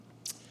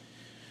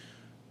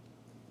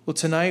Well,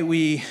 tonight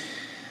we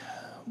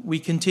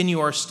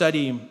continue our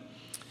study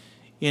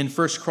in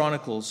 1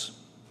 Chronicles.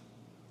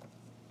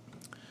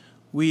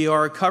 We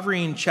are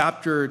covering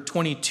chapter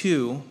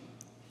 22,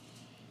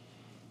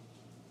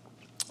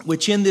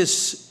 which in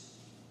this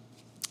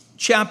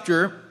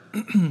chapter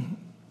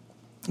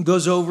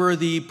goes over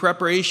the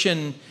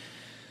preparation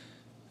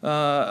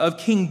of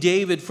King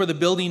David for the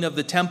building of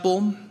the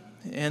temple,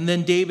 and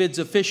then David's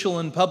official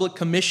and public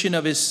commission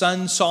of his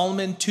son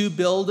Solomon to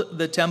build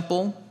the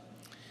temple,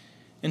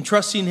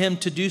 entrusting him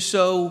to do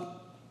so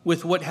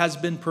with what has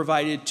been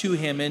provided to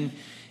him.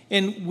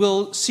 And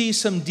we'll see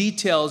some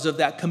details of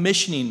that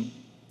commissioning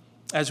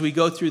as we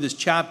go through this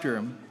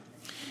chapter.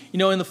 You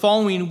know, in the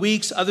following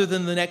weeks, other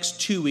than the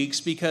next 2 weeks,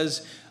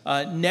 because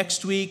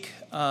next week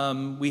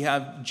we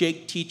have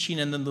Jake teaching,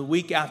 and then the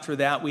week after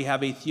that we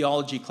have a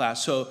theology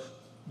class. So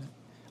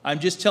I'm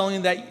just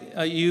telling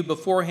you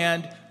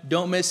beforehand,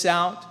 don't miss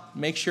out.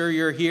 Make sure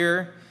you're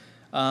here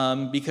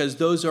because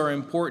those are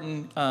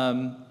important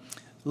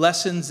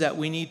lessons that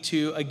we need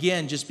to,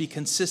 again, just be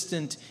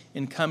consistent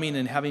in coming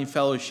and having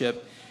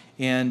fellowship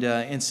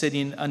and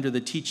sitting under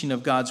the teaching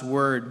of God's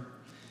Word.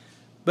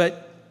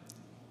 But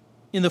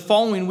in the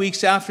following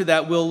weeks after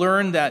that, we'll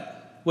learn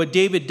that what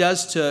David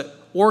does to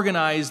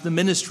organize the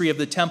ministry of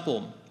the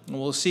temple. And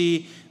we'll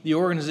see the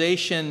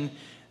organization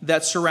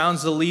that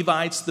surrounds the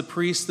Levites, the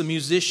priests, the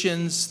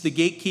musicians, the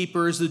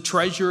gatekeepers, the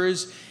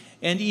treasurers,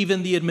 and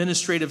even the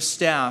administrative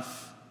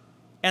staff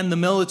and the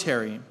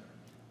military,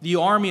 the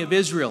army of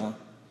Israel,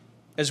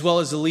 as well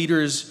as the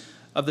leaders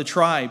of the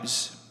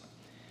tribes,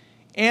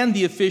 and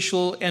the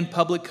official and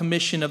public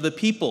commission of the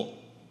people.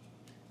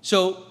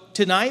 So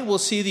tonight we'll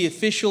see the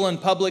official and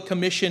public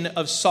commission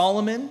of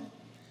Solomon,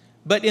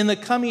 but in the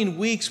coming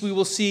weeks we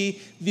will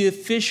see the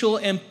official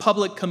and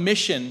public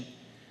commission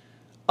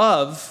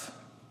of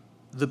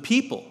the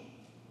people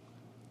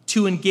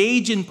to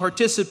engage and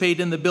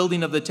participate in the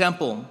building of the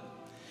temple.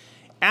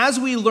 As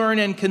we learn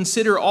and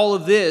consider all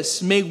of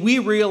this, may we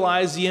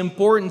realize the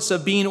importance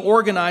of being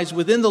organized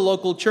within the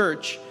local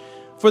church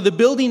for the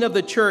building of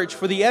the church,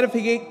 for the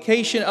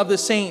edification of the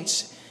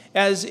saints,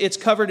 as it's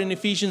covered in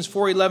Ephesians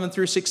 4:11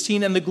 through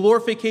 16, and the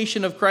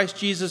glorification of Christ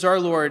Jesus our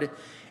Lord,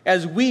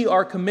 as we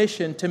are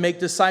commissioned to make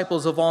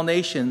disciples of all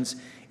nations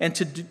and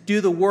to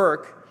do the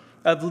work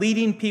of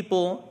leading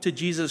people to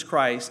Jesus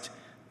Christ,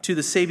 to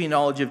the saving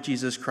knowledge of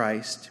Jesus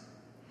Christ.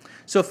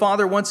 So,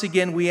 Father, once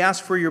again, we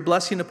ask for your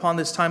blessing upon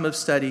this time of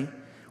study.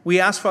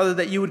 We ask, Father,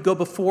 that you would go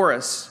before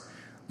us,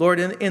 Lord,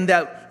 and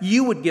that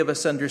you would give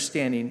us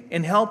understanding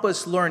and help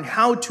us learn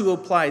how to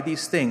apply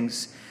these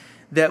things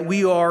that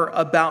we are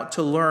about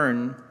to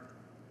learn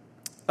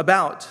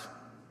about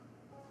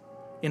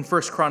in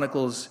 1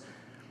 Chronicles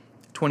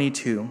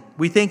 22.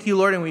 We thank you,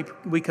 Lord, and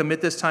we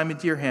commit this time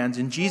into your hands.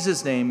 In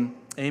Jesus' name,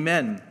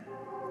 amen.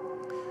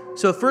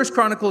 So 1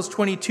 Chronicles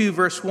 22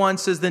 verse 1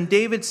 says, Then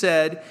David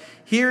said,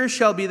 Here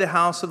shall be the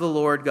house of the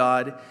Lord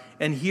God,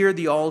 and here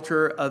the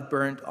altar of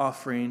burnt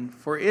offering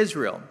for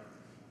Israel.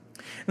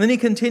 And then it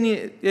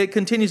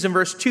continues in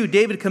verse 2.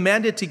 David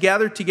commanded to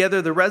gather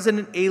together the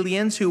resident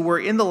aliens who were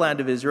in the land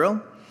of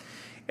Israel,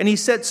 and he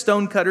set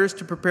stone cutters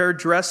to prepare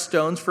dressed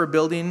stones for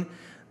building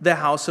the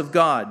house of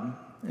God.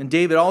 And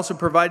David also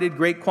provided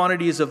great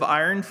quantities of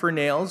iron for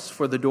nails,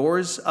 for the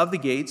doors of the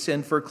gates,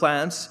 and for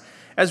clamps,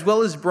 as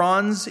well as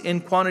bronze in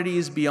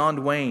quantities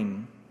beyond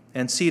weighing,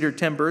 and cedar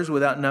timbers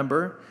without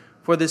number,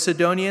 for the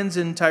Sidonians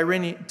and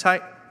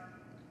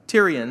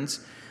Tyrians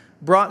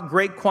brought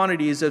great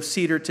quantities of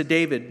cedar to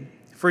David.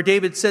 For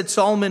David said,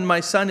 Solomon,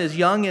 my son, is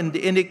young and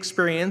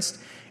inexperienced,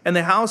 and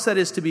the house that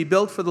is to be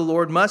built for the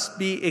Lord must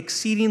be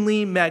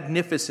exceedingly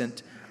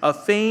magnificent,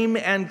 of fame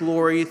and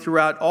glory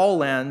throughout all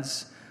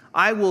lands.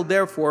 I will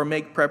therefore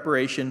make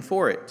preparation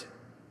for it.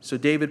 So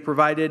David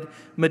provided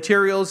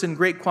materials in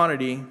great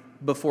quantity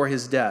before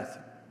his death.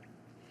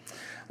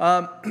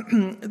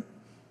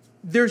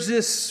 There's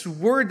this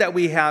word that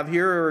we have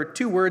here, or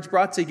two words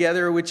brought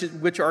together,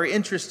 which are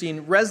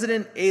interesting.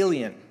 Resident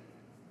alien.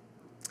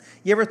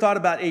 You ever thought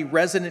about a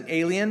resident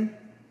alien?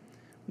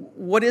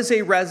 What is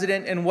a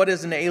resident and what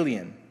is an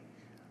alien?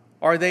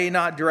 Are they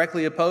not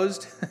directly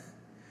opposed?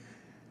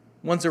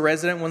 One's a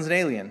resident, one's an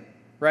alien,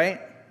 right?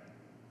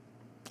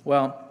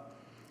 Well,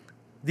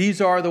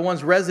 these are the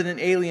ones resident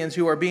aliens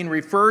who are being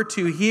referred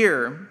to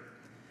here.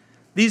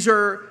 These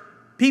are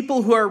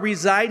people who are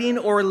residing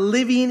or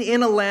living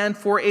in a land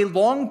for a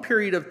long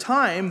period of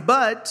time,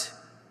 but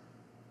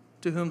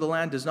to whom the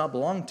land does not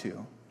belong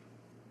to,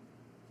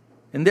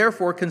 and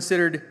therefore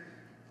considered,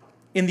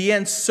 in the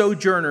end,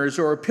 sojourners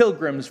or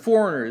pilgrims,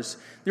 foreigners.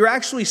 They're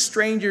actually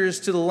strangers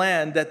to the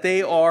land that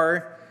they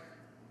are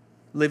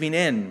living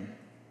in.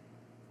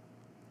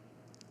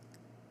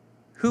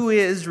 Who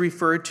is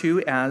referred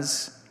to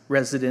as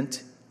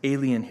resident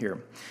alien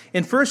here?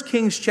 In 1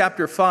 Kings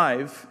chapter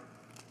 5,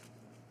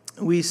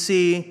 we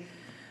see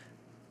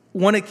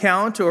one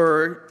account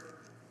or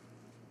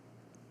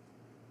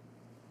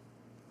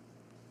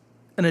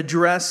an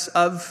address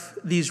of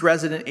these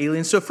resident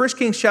aliens. So 1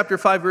 Kings chapter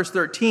 5, verse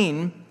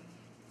 13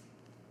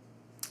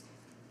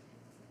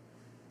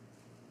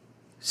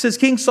 says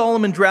King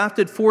Solomon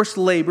drafted forced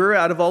labor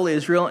out of all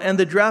Israel, and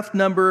the draft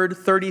numbered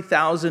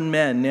 30,000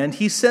 men. And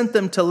he sent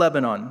them to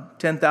Lebanon,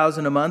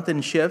 10,000 a month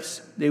in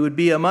shifts. They would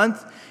be a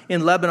month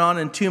in Lebanon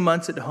and 2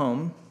 months at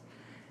home.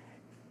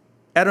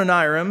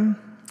 Adoniram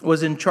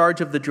was in charge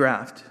of the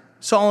draft.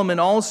 Solomon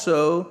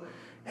also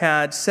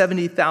had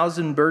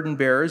 70,000 burden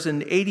bearers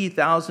and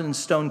 80,000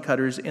 stone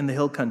cutters in the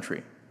hill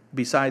country,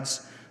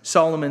 besides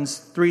Solomon's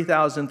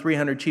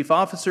 3,300 chief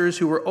officers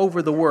who were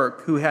over the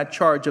work, who had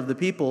charge of the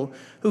people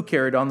who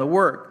carried on the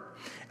work.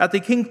 At the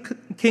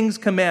king's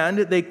command,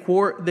 they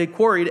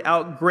quarried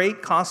out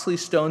great costly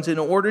stones in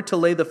order to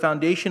lay the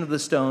foundation of the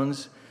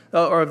stones,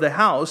 or of the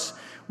house,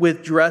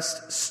 with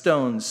dressed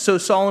stones. So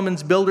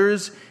Solomon's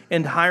builders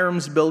and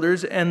Hiram's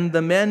builders and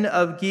the men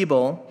of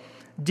Gebal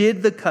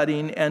did the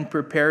cutting and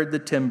prepared the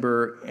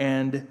timber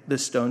and the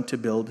stone to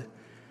build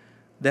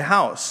the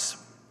house.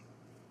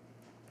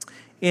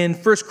 In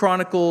 1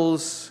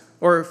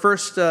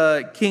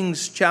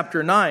 Kings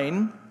chapter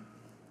 9,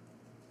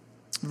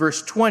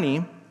 verse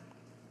 20,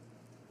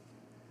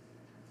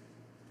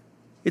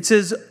 it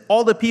says,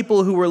 all the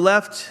people who were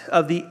left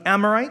of the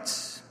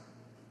Amorites,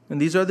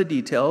 and these are the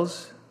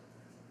details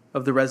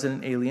of the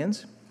resident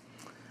aliens,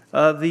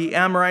 of the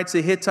Amorites,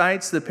 the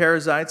Hittites, the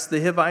Perizzites,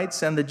 the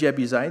Hivites, and the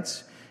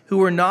Jebusites, who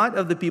were not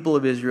of the people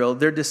of Israel,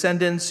 their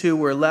descendants who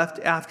were left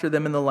after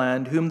them in the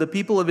land, whom the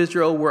people of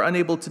Israel were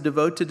unable to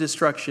devote to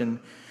destruction,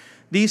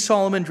 these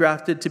Solomon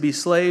drafted to be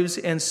slaves,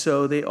 and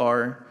so they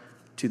are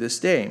to this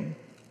day.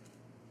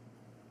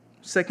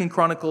 2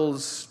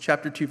 Chronicles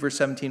chapter 2, verse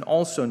 17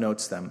 also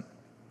notes them.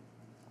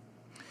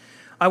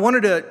 I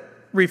wanted to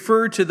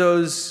refer to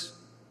those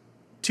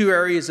two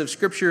areas of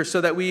Scripture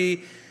so that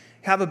we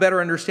have a better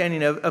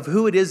understanding of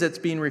who it is that's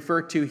being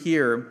referred to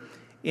here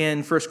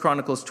in 1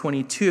 Chronicles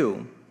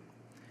 22.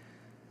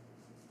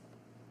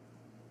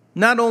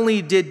 Not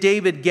only did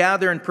David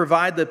gather and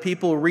provide the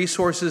people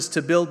resources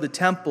to build the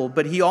temple,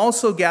 but he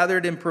also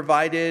gathered and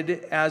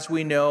provided, as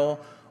we know,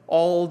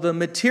 all the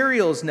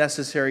materials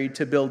necessary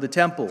to build the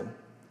temple.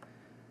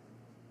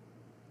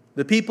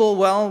 The people,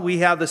 well, we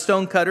have the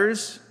stone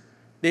cutters.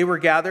 They were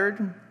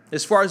gathered.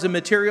 As far as the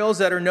materials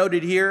that are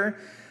noted here,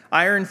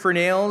 iron for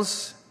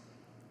nails,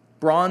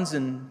 bronze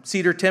and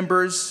cedar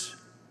timbers,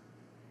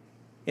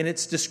 and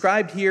it's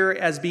described here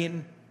as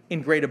being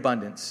in great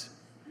abundance.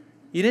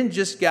 You didn't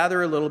just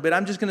gather a little bit.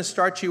 I'm just going to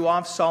start you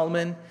off,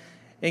 Solomon,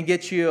 and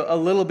get you a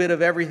little bit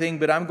of everything,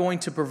 but I'm going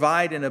to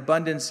provide in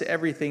abundance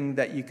everything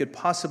that you could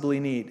possibly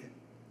need.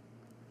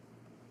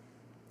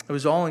 It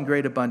was all in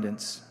great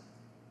abundance.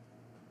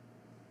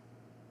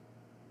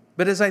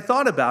 But as I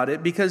thought about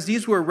it, because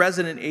these were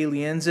resident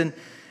aliens, and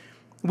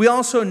we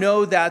also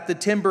know that the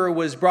timber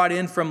was brought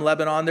in from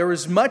Lebanon, there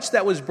was much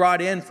that was brought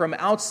in from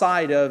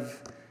outside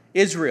of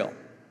Israel.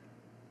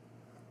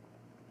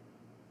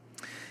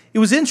 It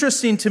was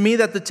interesting to me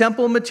that the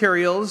temple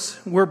materials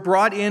were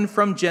brought in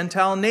from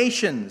Gentile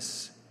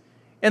nations,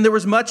 and there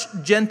was much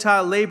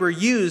Gentile labor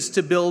used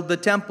to build the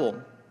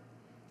temple.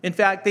 In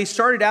fact, they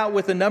started out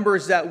with the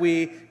numbers that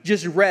we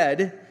just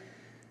read,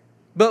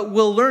 but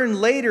we'll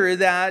learn later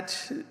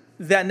that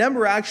that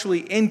number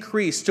actually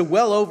increased to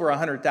well over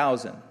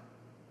 100,000.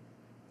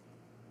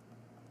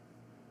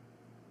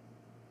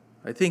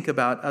 I think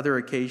about other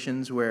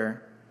occasions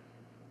where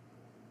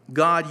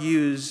God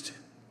used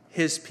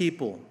his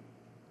people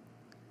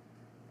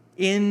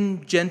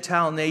in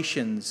Gentile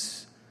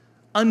nations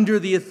under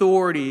the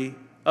authority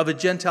of a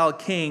Gentile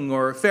king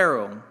or a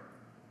pharaoh.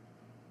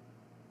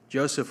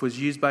 Joseph was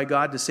used by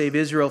God to save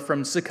Israel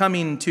from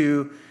succumbing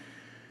to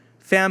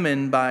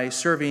famine by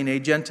serving a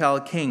Gentile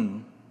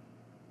king,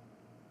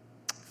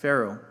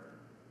 Pharaoh.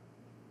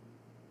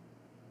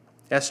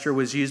 Esther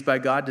was used by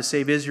God to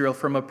save Israel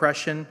from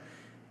oppression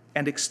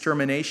and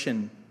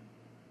extermination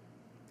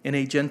in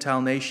a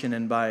Gentile nation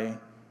and by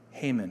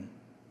Haman.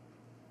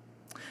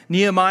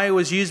 Nehemiah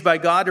was used by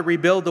God to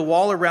rebuild the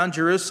wall around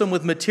Jerusalem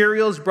with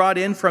materials brought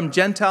in from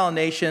Gentile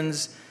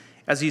nations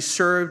as he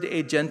served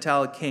a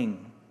Gentile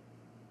king.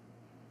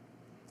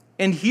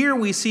 And here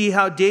we see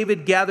how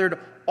David gathered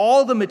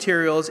all the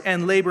materials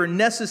and labor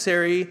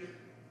necessary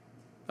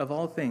of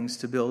all things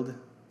to build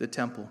the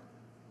temple.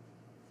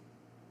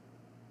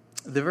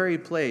 The very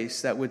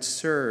place that would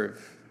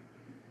serve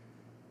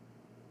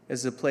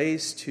as a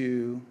place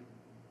to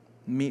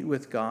meet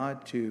with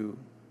God, to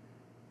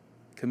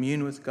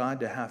commune with God,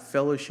 to have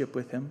fellowship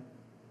with him,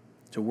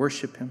 to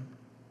worship him.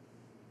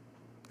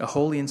 A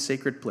holy and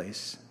sacred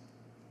place.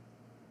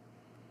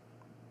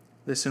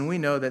 Listen, we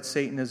know that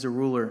Satan is the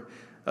ruler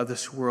of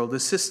this world, the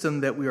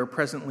system that we are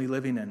presently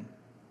living in.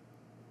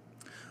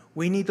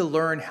 We need to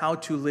learn how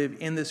to live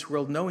in this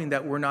world knowing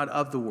that we're not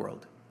of the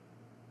world.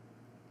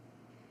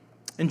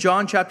 In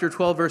John chapter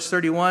 12, verse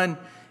 31,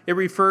 it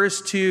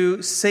refers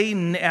to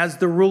Satan as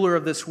the ruler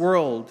of this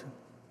world.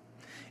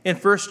 In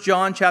 1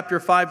 John chapter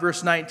 5,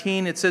 verse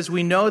 19, it says,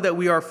 we know that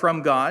we are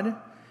from God,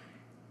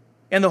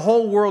 and the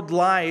whole world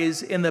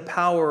lies in the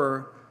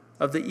power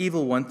of the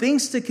evil one.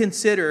 Things to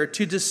consider,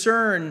 to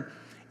discern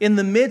in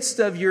the midst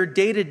of your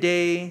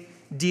day-to-day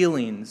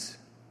dealings.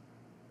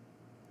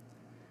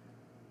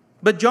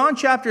 But John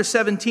chapter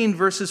 17,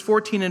 verses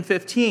 14 and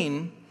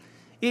 15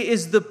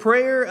 is the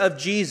prayer of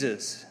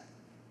Jesus.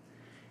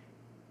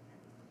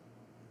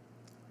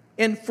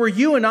 And for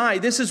you and I,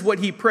 this is what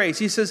he prays.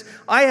 He says,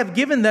 I have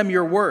given them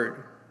your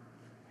word,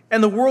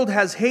 and the world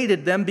has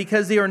hated them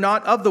because they are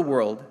not of the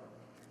world,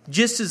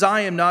 just as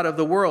I am not of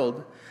the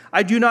world.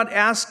 I do not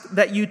ask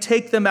that you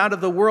take them out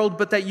of the world,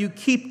 but that you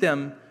keep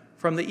them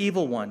from the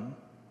evil one.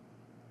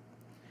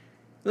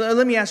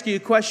 Let me ask you a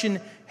question.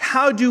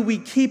 How do we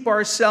keep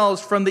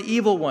ourselves from the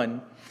evil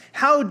one?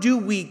 How do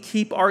we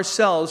keep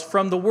ourselves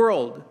from the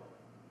world?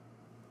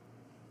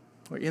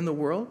 We're in the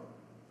world,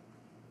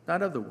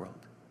 not of the world.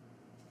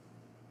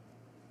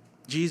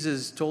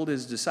 Jesus told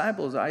his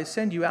disciples, I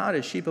send you out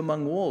as sheep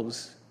among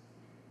wolves.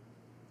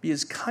 Be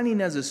as cunning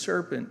as a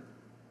serpent,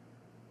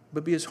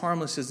 but be as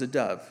harmless as a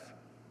dove.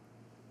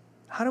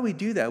 How do we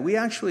do that? We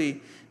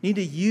actually need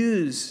to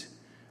use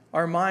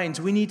our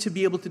minds. We need to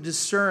be able to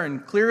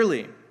discern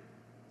clearly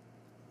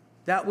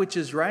that which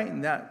is right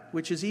and that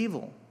which is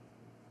evil.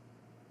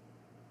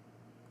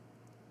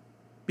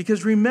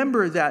 Because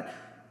remember that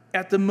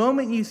at the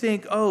moment you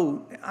think,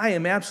 oh, I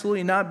am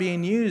absolutely not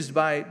being used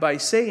by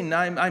Satan,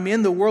 I'm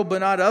in the world but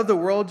not of the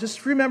world,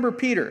 just remember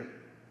Peter.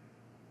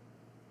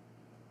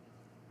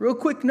 Real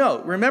quick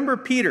note, remember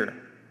Peter.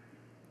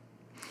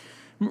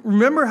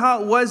 Remember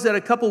how it was that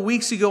a couple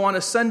weeks ago on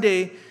a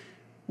Sunday,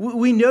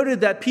 we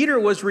noted that Peter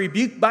was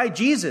rebuked by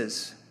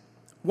Jesus.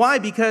 Why?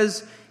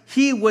 Because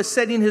he was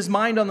setting his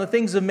mind on the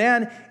things of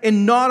man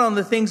and not on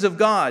the things of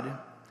God.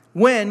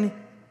 When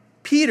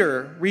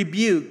Peter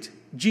rebuked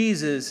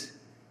Jesus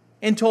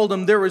and told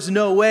him there was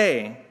no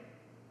way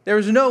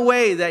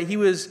that he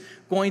was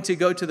going to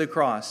go to the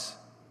cross.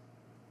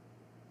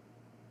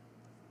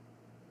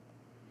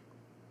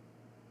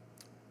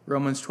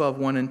 Romans 12,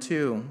 1 and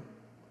 2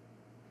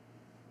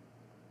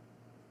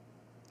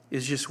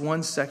 is just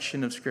one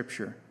section of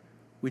Scripture,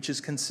 which is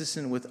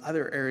consistent with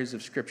other areas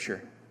of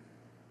Scripture.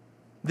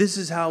 This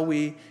is how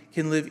we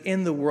can live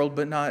in the world,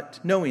 but not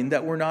knowing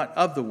that we're not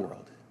of the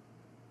world.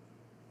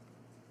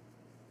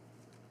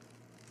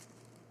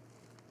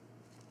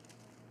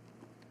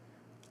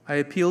 I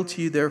appeal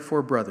to you,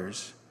 therefore,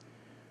 brothers,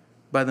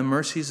 by the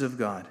mercies of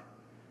God,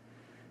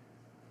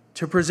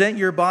 to present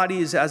your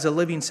bodies as a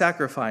living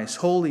sacrifice,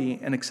 holy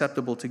and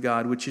acceptable to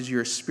God, which is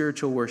your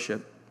spiritual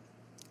worship.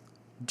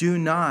 Do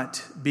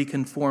not be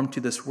conformed to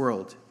this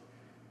world,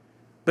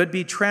 but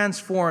be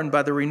transformed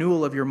by the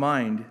renewal of your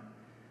mind,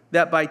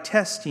 that by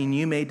testing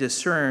you may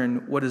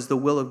discern what is the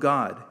will of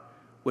God,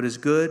 what is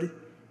good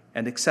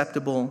and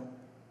acceptable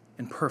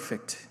and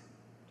perfect.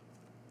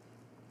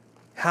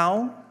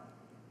 How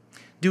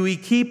do we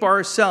keep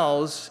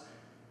ourselves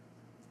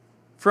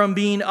from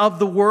being of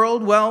the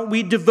world? Well,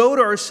 we devote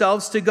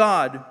ourselves to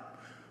God.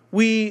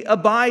 We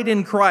abide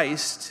in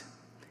Christ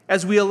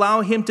as we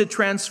allow him to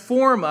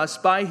transform us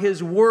by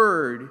his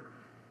word,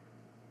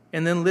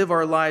 and then live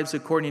our lives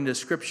according to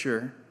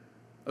Scripture,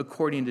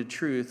 according to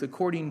truth,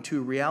 according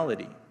to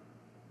reality.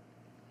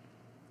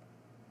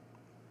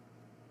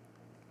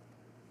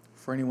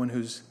 For anyone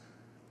who's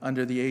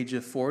under the age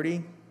of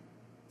 40,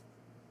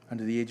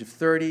 under the age of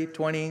 30,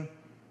 20,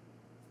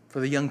 for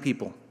the young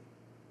people,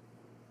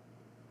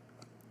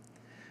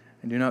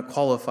 and do not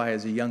qualify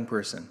as a young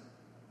person.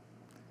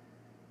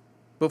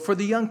 But for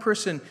the young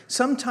person,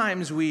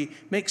 sometimes we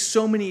make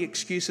so many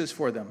excuses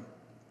for them.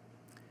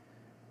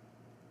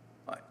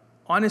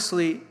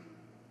 Honestly,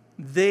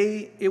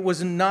 it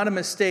was not a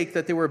mistake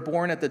that they were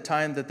born at the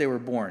time that they were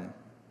born.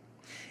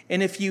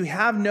 And if you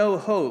have no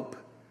hope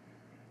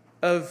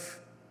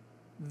of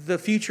the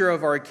future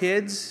of our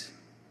kids,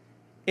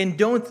 and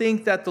don't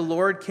think that the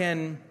Lord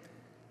can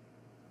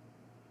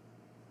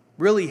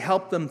really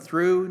help them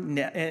through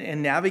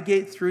and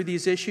navigate through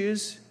these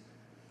issues,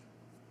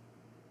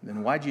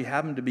 then why'd you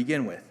have them to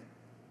begin with?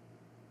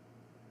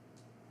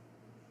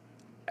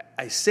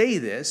 I say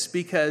this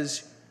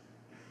because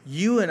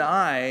you and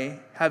I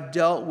have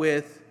dealt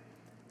with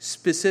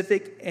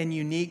specific and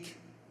unique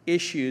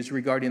issues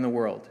regarding the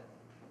world.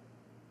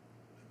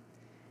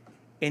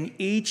 And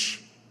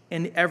each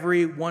and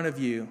every one of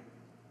you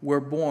were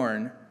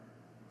born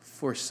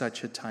for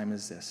such a time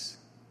as this.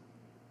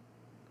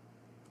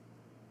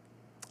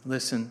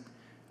 Listen,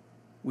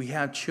 we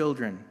have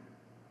children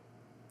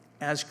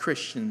as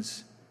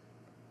Christians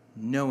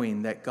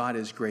knowing that God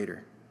is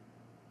greater.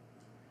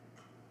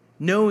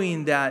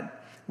 Knowing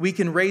that we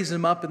can raise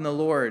them up in the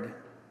Lord,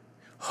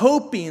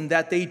 hoping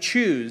that they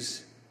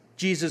choose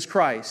Jesus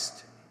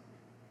Christ.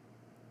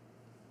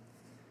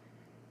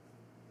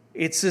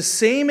 It's the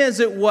same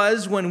as it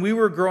was when we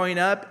were growing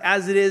up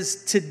as it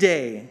is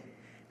today.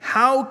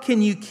 How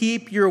can you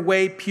keep your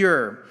way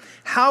pure?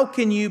 How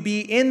can you be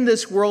in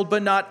this world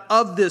but not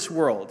of this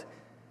world?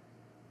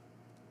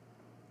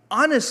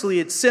 Honestly,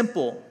 it's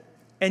simple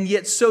and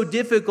yet so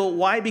difficult.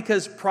 Why?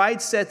 Because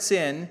pride sets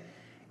in,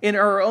 and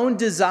our own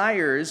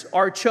desires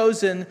are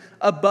chosen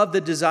above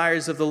the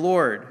desires of the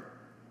Lord.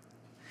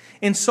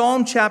 In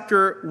Psalm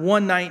chapter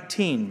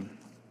 119,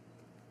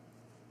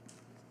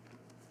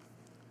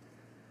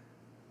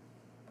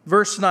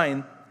 verse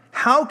 9,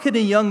 How can a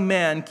young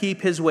man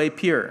keep his way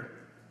pure?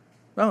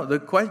 Well,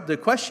 the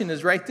question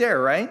is right there,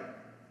 right?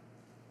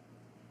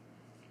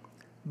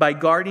 By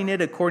guarding it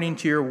according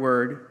to your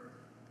word.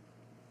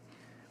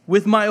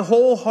 With my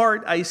whole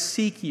heart I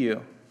seek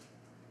you.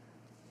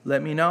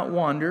 Let me not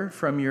wander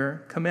from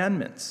your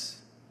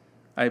commandments.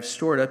 I have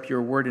stored up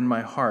your word in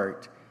my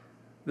heart,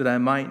 that I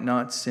might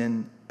not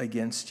sin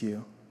against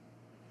you.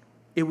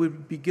 It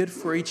would be good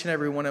for each and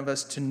every one of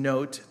us to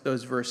note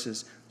those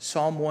verses.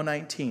 Psalm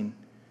 119,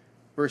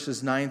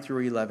 verses 9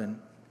 through 11.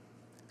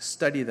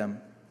 Study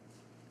them.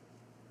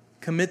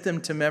 Commit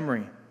them to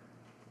memory.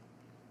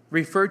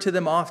 Refer to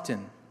them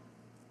often.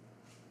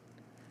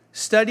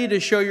 Study to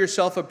show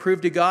yourself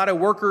approved to God, a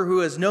worker who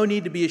has no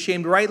need to be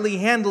ashamed, rightly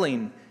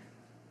handling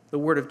the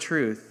word of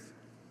truth.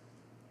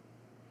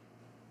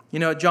 You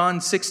know, John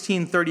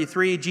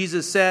 16:33,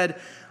 Jesus said,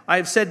 I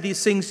have said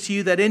these things to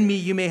you that in me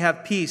you may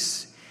have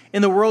peace.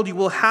 In the world you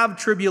will have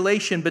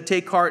tribulation, but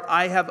take heart,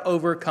 I have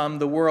overcome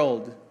the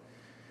world.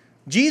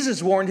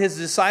 Jesus warned his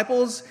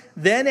disciples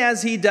then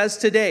as he does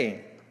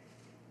today.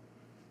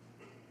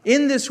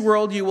 In this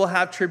world you will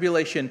have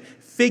tribulation.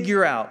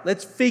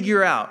 Let's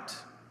figure out,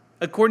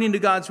 according to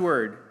God's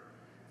word,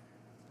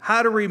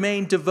 how to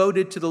remain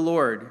devoted to the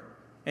Lord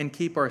and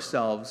keep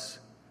ourselves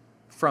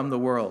from the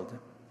world.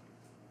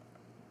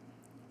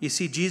 You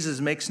see,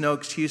 Jesus makes no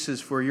excuses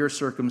for your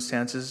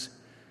circumstances,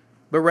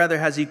 but rather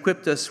has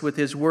equipped us with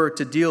his word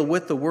to deal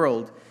with the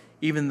world,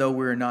 even though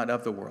we're not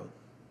of the world.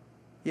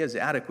 He has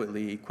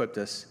adequately equipped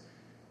us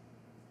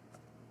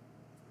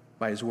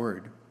by his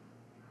word.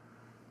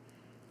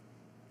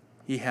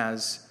 He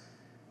has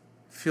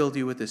filled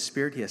you with his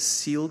Spirit. He has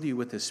sealed you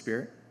with his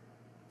Spirit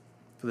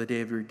for the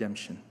day of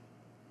redemption.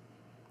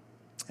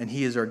 And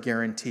he is our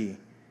guarantee.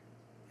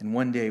 And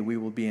one day we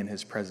will be in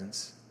his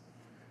presence.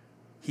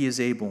 He is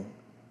able.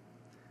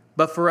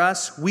 But for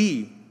us,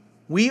 we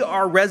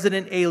are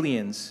resident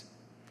aliens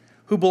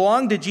who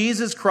belong to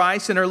Jesus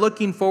Christ and are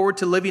looking forward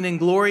to living in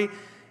glory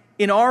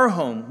in our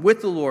home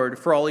with the Lord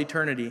for all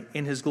eternity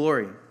in his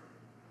glory.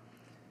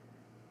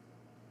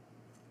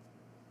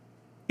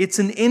 It's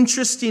an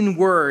interesting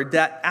word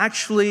that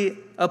actually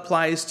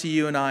applies to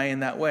you and I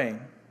in that way.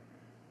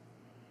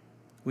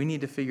 We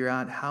need to figure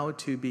out how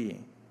to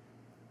be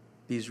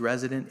these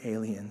resident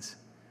aliens.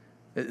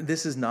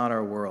 This is not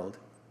our world.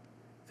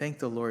 Thank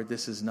the Lord,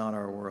 this is not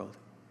our world.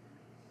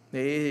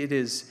 It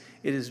is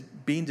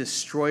being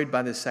destroyed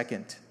by the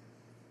second.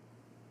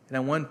 And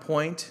at one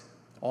point,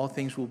 all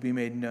things will be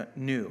made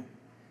new.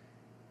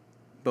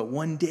 But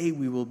one day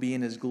we will be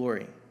in his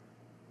glory.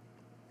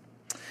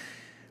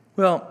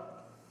 Well,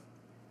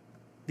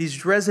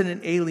 these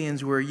resident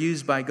aliens were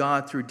used by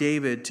God through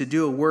David to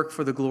do a work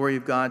for the glory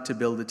of God to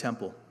build the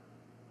temple.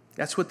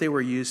 That's what they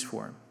were used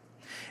for.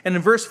 And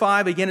in verse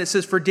 5, again, it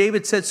says, For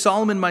David said,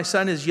 Solomon, my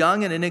son, is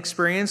young and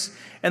inexperienced,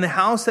 and the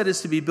house that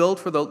is to be built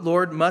for the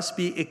Lord must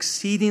be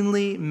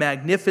exceedingly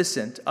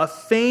magnificent, a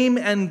fame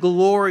and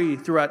glory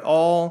throughout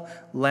all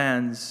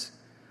lands.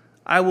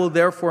 I will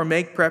therefore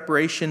make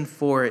preparation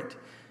for it.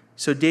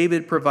 So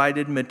David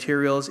provided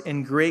materials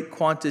in great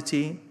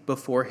quantity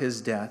before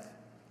his death.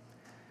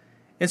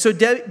 And so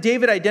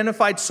David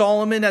identified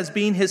Solomon as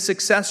being his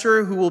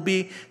successor who will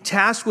be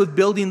tasked with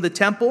building the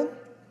temple.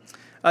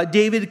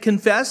 David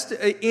confessed,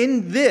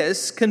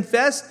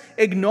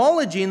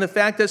 acknowledging the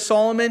fact that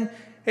Solomon,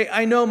 hey,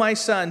 I know my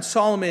son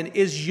Solomon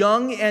is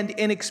young and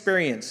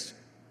inexperienced.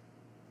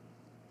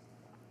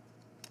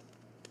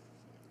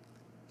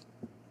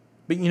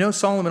 But you know,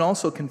 Solomon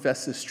also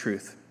confessed this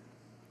truth.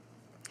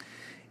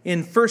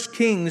 In 1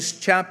 Kings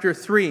chapter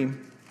 3,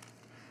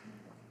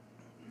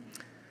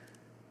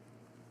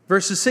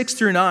 verses 6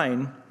 through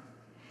 9,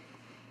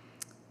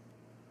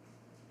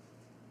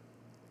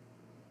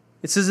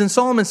 it says, And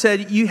Solomon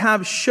said, You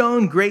have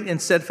shown great and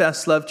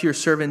steadfast love to your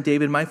servant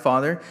David, my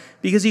father,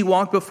 because he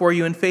walked before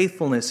you in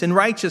faithfulness, in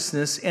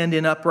righteousness, and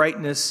in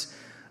uprightness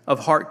of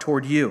heart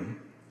toward you.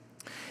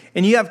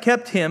 And you have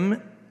kept for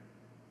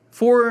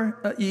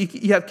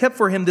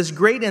him this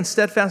great and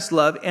steadfast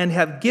love, and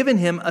have given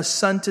him a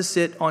son to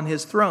sit on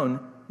his throne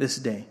this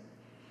day.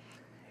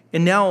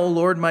 And now, O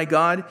Lord my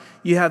God,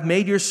 you have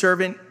made your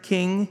servant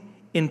king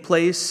in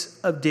place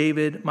of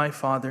David, my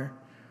father.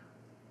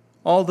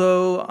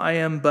 Although I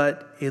am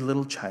but a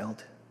little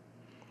child,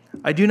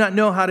 I do not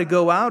know how to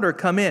go out or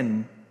come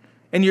in.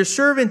 And your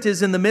servant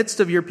is in the midst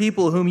of your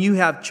people whom you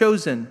have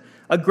chosen,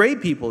 a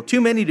great people,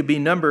 too many to be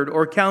numbered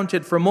or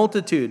counted for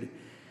multitude.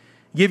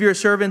 Give your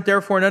servant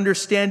therefore an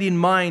understanding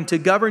mind to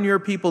govern your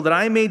people, that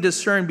I may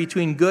discern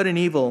between good and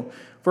evil.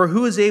 For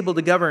who is able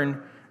to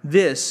govern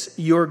this,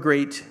 your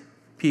great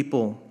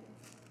people?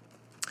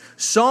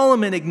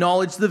 Solomon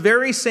acknowledged the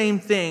very same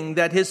thing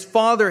that his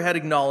father had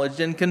acknowledged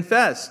and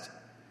confessed.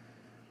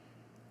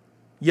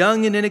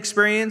 Young and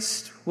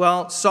inexperienced,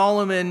 well,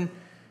 Solomon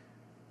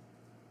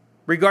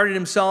regarded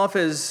himself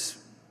as,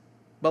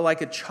 well,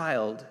 like a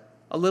child,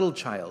 a little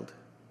child.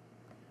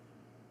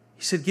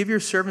 He said, Give your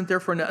servant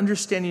therefore an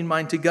understanding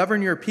mind to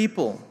govern your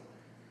people,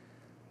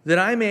 that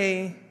I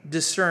may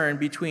discern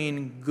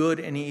between good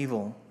and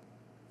evil.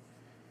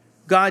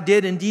 God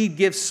did indeed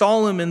give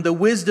Solomon the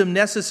wisdom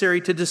necessary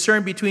to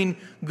discern between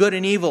good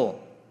and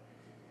evil,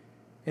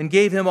 and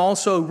gave him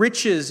also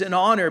riches and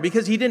honor,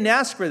 because he didn't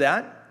ask for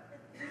that.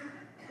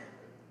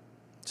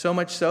 So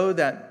much so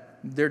that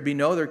there'd be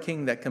no other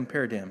king that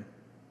compared to him.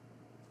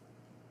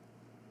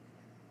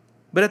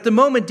 But at the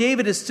moment,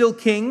 David is still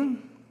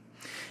king,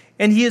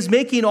 and he is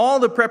making all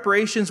the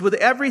preparations with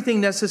everything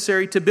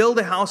necessary to build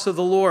a house of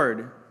the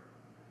Lord.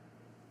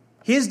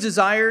 His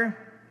desire,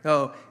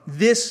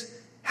 this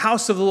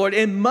house of the Lord,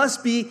 it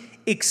must be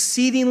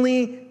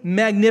exceedingly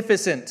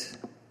magnificent,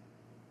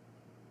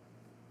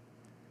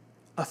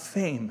 a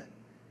fame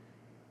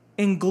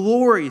and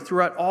glory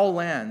throughout all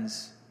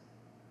lands.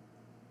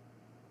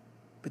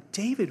 But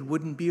David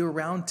wouldn't be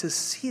around to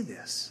see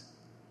this.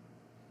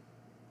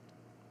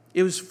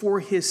 It was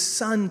for his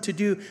son to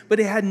do, but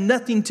it had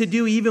nothing to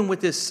do even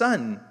with his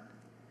son.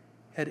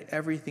 It had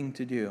everything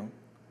to do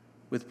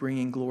with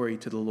bringing glory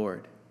to the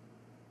Lord.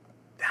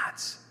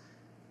 That's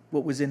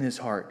what was in his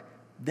heart.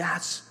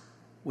 That's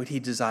what he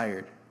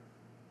desired.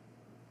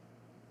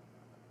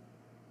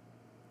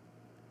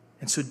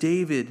 And so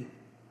David,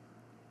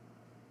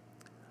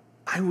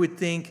 I would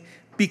think,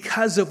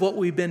 because of what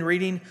we've been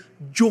reading,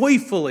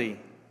 joyfully,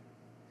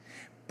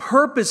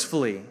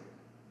 purposefully,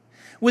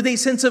 with a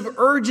sense of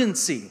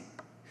urgency,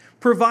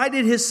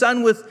 provided his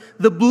son with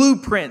the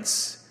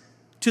blueprints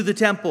to the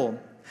temple,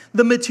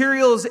 the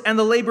materials and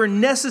the labor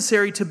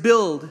necessary to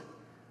build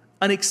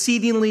an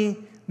exceedingly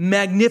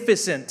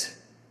magnificent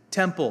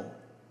temple.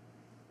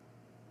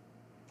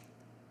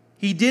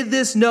 He did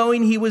this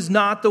knowing he was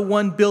not the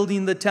one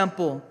building the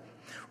temple.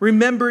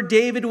 Remember,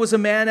 David was a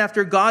man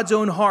after God's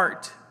own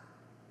heart,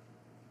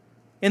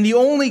 and the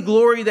only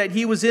glory that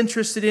he was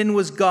interested in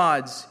was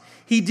God's.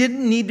 He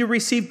didn't need to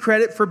receive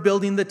credit for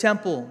building the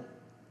temple.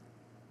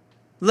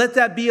 Let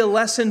that be a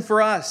lesson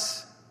for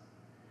us.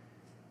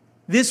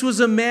 This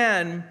was a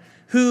man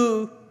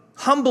who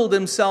humbled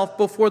himself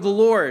before the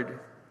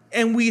Lord.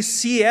 And we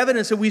see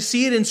evidence, and we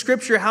see it in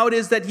Scripture, how it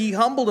is that he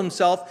humbled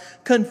himself,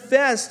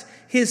 confessed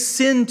his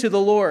sin to the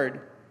Lord,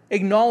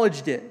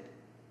 acknowledged it,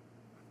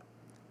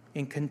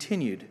 and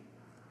continued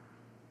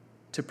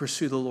to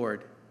pursue the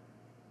Lord.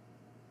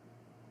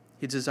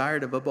 He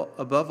desired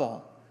above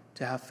all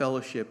to have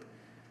fellowship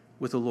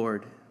with the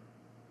Lord.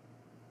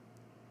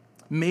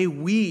 May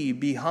we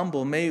be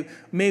humble. May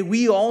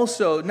we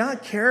also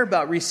not care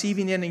about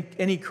receiving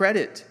any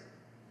credit.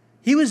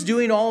 He was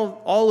doing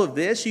all of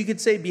this, you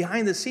could say,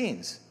 behind the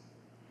scenes.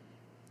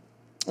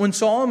 When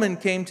Solomon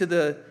came to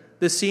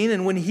the scene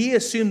and when he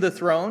assumed the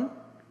throne,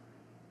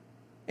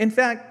 in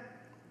fact,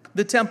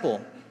 the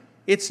temple,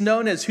 it's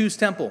known as whose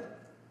temple?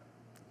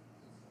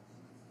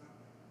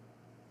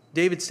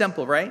 David's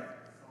temple, right?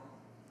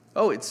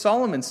 Oh, it's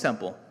Solomon's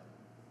temple.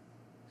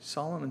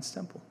 Solomon's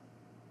temple.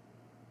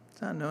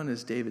 It's not known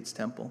as David's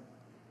temple.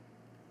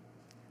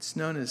 It's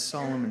known as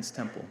Solomon's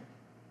temple.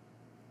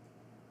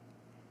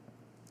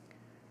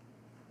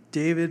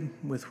 David,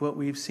 with what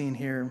we've seen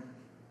here,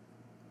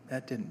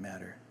 that didn't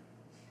matter.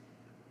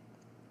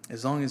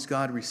 As long as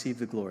God received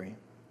the glory.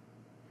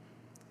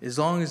 As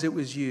long as it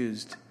was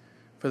used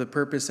for the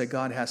purpose that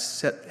God had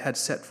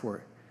set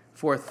forth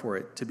for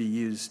it to be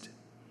used.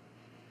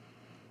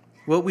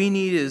 What we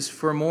need is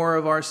for more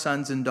of our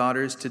sons and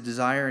daughters to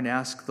desire and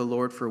ask the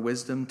Lord for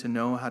wisdom to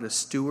know how to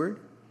steward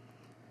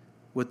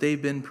what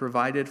they've been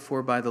provided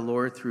for by the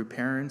Lord through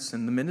parents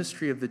and the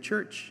ministry of the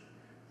church.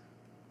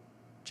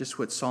 Just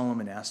what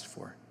Solomon asked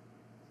for.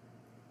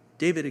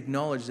 David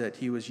acknowledged that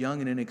he was young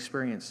and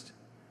inexperienced.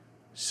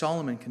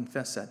 Solomon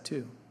confessed that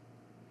too.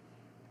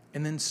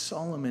 And then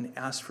Solomon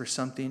asked for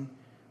something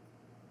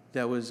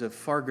that was of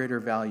far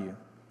greater value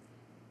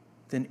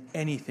than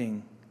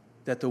anything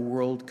that the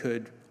world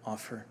could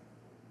offer.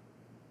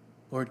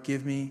 Lord,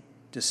 give me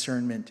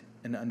discernment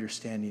and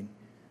understanding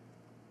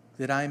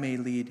that I may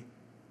lead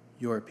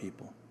your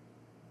people.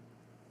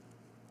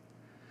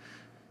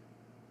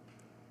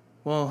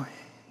 Well,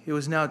 it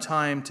was now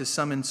time to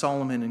summon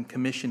Solomon and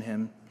commission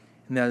him,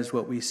 and that is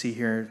what we see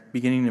here,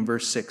 beginning in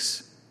verse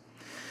 6.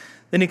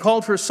 Then he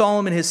called for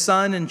Solomon his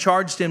son and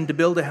charged him to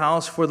build a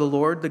house for the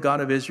Lord, the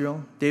God of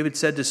Israel. David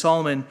said to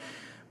Solomon,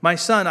 "My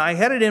son, I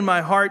had it in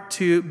my heart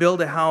to build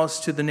a house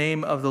to the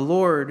name of the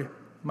Lord,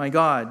 my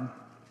God.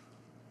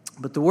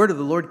 But the word of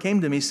the Lord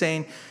came to me,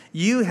 saying,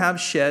 You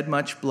have shed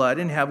much blood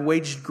and have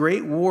waged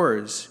great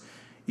wars.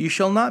 You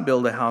shall not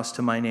build a house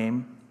to my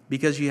name,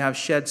 because you have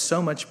shed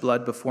so much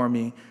blood before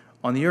me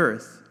on the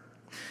earth.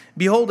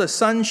 Behold, a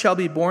son shall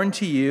be born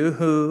to you,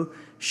 who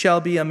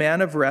shall be a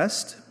man of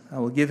rest. I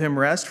will give him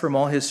rest from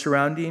all his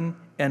surrounding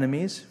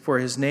enemies, for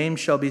his name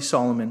shall be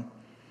Solomon.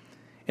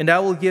 And I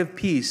will give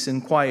peace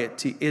and quiet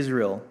to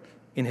Israel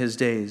in his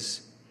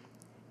days.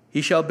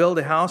 He shall build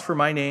a house for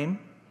my name.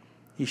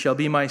 He shall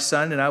be my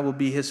son, and I will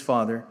be his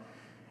father.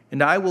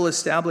 And I will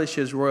establish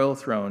his royal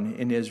throne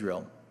in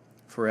Israel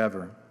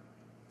forever."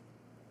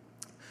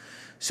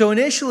 So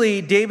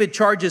initially, David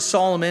charges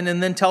Solomon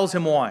and then tells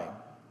him why.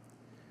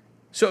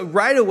 So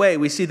right away,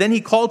 we see, then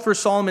he called for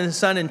Solomon his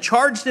son and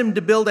charged him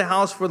to build a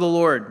house for the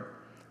Lord,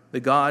 the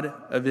God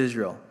of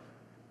Israel.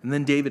 And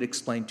then David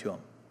explained to him.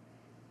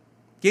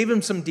 Gave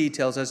him some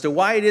details as to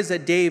why it is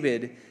that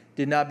David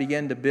did not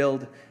begin to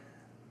build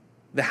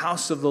the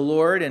house of the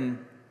Lord,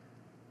 and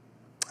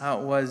how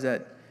it was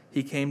that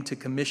he came to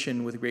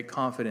commission with great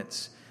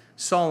confidence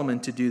Solomon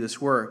to do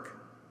this work.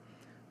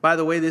 By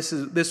the way, this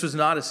was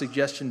not a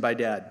suggestion by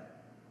Dad.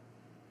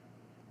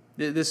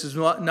 This is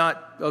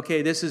not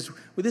okay, this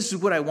is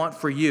what I want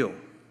for you.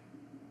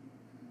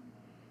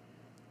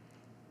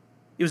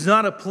 It was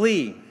not a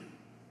plea,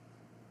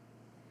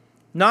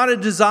 not a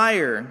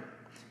desire.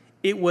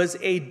 It was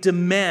a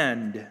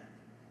demand.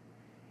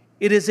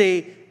 It is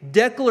a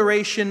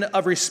declaration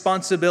of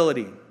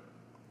responsibility.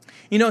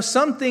 You know,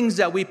 some things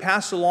that we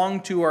pass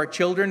along to our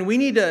children, we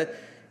need to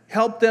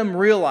help them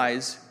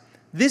realize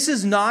this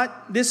is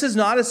not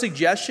a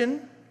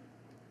suggestion.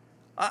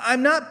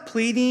 I'm not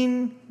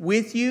pleading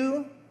with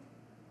you.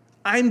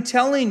 I'm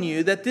telling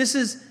you that this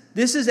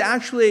is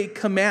actually a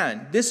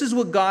command. This is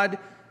what God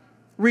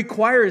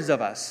requires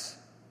of us.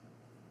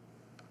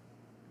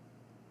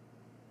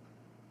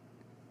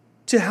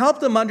 To help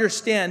them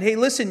understand, hey,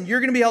 listen,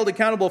 you're going to be held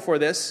accountable for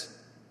this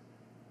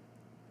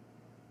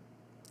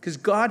because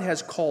God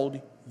has called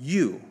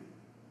you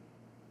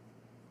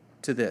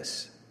to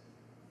this.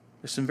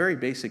 There's some very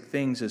basic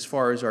things as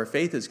far as our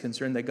faith is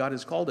concerned that God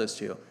has called us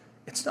to.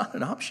 It's not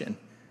an option.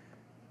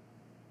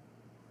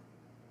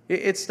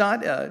 It's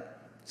not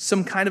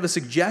some kind of a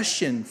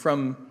suggestion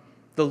from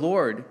the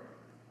Lord.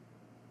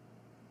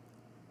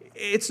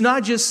 It's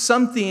not just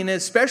something,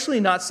 especially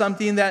not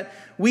something that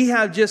we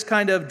have just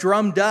kind of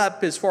drummed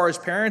up as far as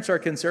parents are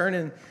concerned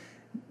and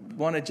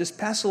want to just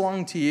pass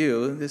along to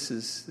you. This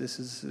is a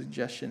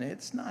suggestion.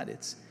 It's not.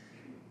 It's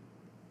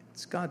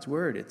God's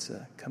word. It's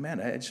a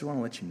command. I just want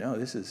to let you know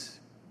this is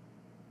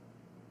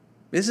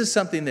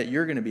something that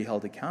you're going to be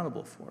held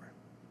accountable for.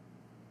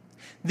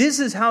 This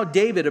is how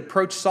David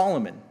approached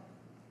Solomon.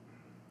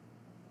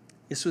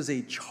 This was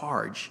a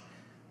charge.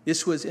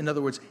 This was, in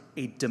other words,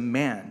 a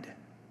demand.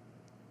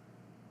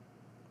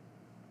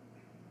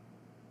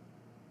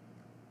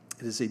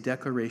 It is a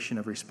declaration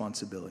of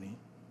responsibility.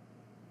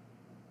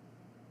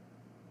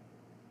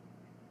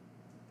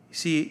 You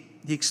see,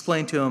 he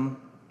explained to him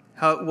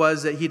how it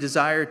was that he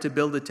desired to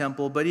build the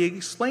temple, but he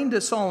explained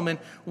to Solomon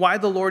why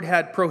the Lord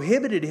had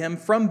prohibited him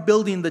from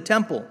building the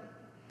temple.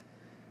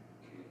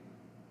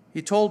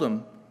 He told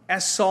him,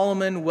 as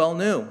Solomon well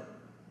knew,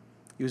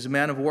 he was a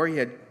man of war. He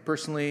had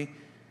personally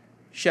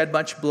shed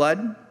much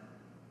blood.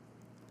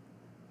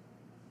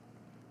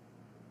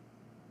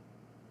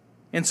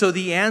 And so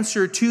the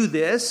answer to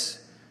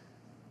this,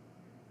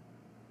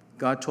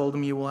 God told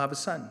him, you will have a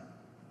son.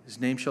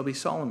 His name shall be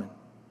Solomon.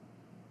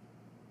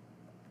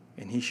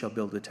 And he shall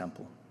build a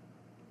temple.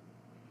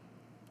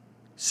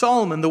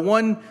 Solomon, the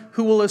one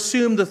who will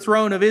assume the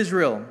throne of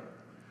Israel,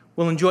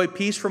 will enjoy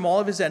peace from all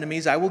of his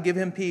enemies. I will give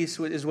him peace,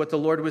 is what the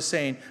Lord was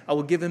saying. I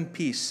will give him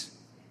peace.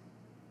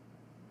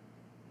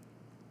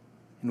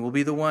 And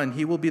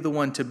he will be the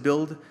one to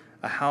build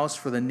a house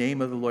for the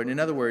name of the Lord. In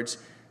other words,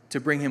 to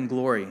bring him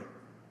glory,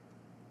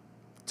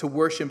 to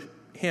worship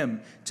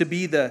him, to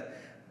be the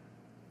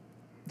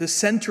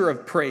center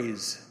of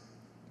praise.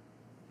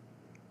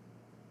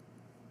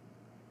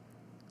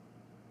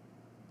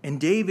 And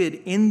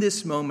David, in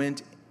this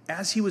moment,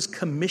 as he was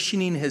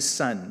commissioning his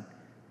son,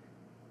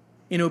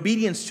 in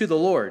obedience to the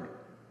Lord,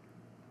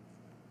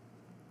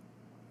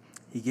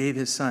 he gave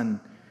his son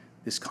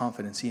this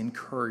confidence. He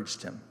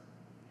encouraged him.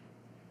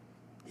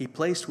 He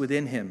placed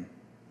within him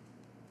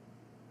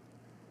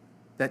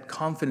that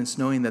confidence,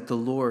 knowing that the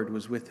Lord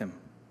was with him.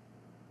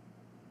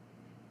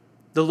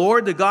 The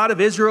Lord, the God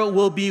of Israel,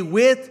 will be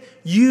with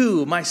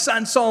you, my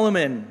son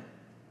Solomon.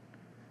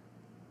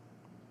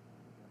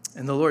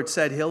 And the Lord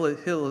said,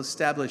 He'll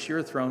establish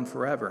your throne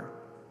forever.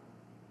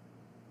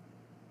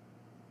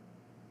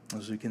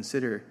 As we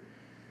consider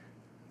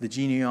the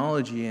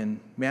genealogy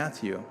in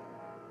Matthew,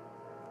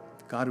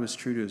 God was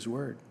true to his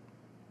word.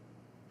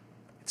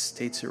 It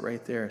states it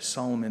right there.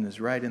 Solomon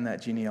is right in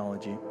that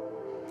genealogy.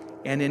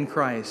 And in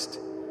Christ,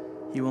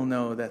 he will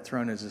know that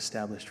throne is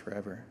established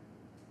forever.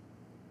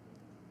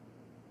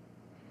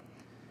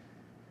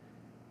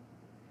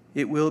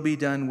 It will be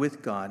done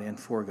with God and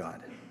for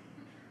God.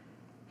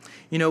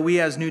 You know, we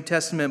as New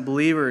Testament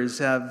believers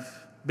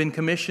have been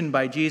commissioned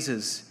by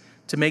Jesus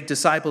to make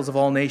disciples of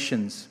all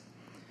nations.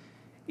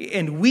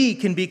 And we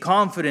can be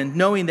confident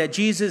knowing that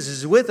Jesus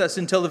is with us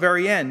until the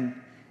very end.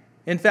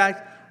 In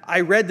fact,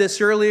 I read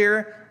this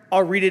earlier.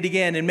 I'll read it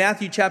again. In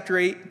Matthew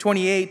chapter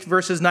 28,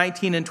 verses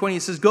 19 and 20,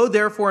 it says, "Go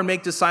therefore and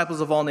make disciples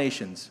of all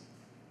nations."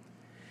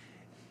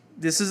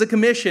 This is a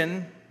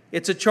commission.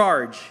 It's a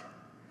charge.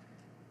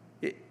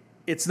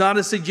 It's not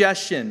a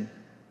suggestion.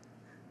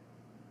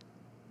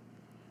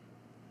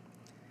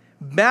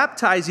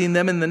 Baptizing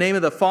them in the name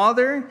of the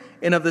Father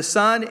and of the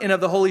Son and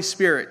of the Holy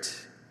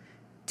Spirit.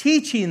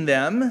 Teaching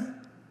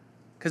them,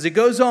 because it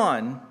goes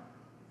on,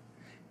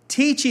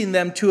 teaching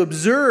them to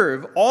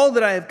observe all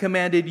that I have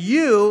commanded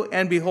you,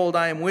 and behold,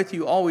 I am with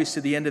you always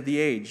to the end of the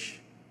age.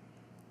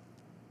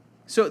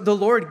 So the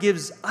Lord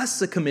gives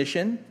us a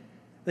commission.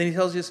 Then he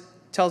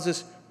tells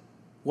us,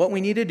 what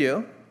we need to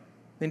do.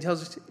 Then he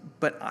tells us,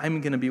 but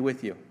I'm going to be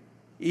with you,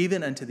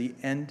 even unto the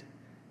end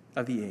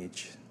of the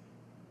age.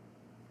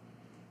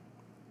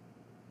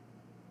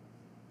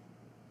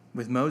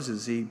 With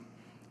Moses, he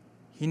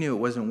knew it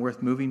wasn't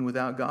worth moving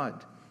without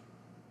God.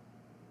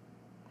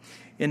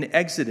 In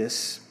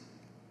Exodus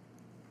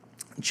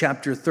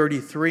chapter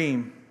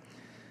 33,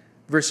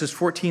 verses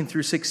 14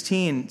 through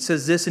 16, it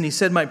says this, and he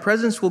said, my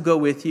presence will go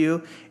with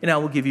you, and I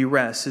will give you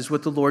rest, is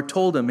what the Lord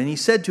told him. And he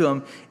said to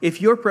him, if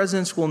your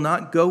presence will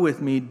not go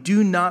with me,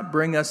 do not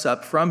bring us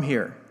up from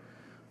here.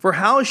 For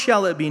how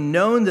shall it be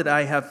known that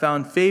I have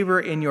found favor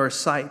in your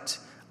sight,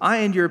 I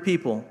and your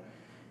people?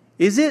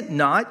 Is it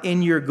not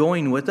in your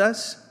going with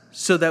us,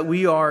 so that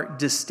we are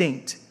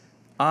distinct,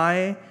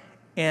 I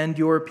and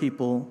your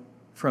people,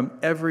 from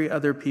every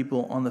other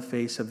people on the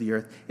face of the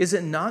earth? Is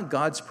it not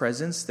God's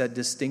presence that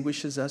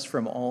distinguishes us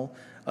from all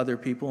other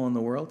people in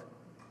the world?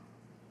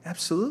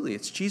 Absolutely.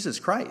 It's Jesus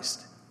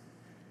Christ.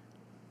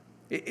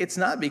 It's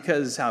not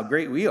because how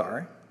great we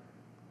are.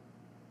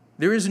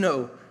 There's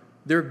no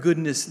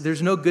goodness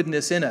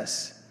in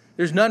us.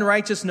 There's none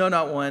righteous, no,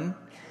 not one.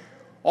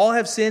 All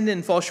have sinned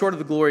and fall short of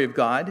the glory of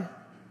God.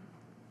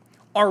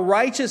 Our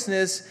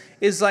righteousness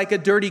is like a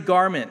dirty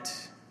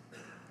garment.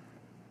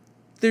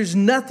 There's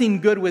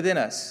nothing good within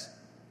us.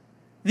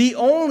 The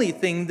only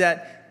thing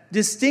that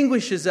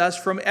distinguishes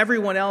us from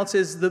everyone else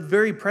is the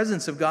very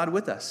presence of God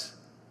with us.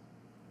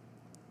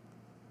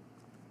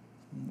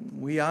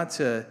 We ought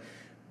to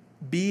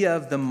be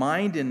of the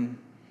mind and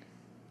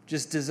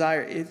just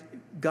desire,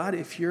 God,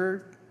 if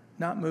you're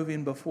not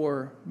moving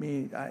before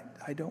me,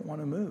 I don't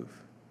want to move.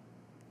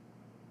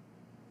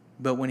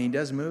 But when he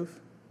does move,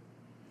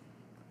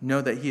 know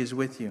that he is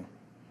with you.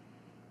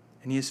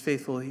 And he is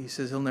faithful. He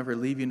says he'll never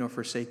leave you nor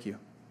forsake you.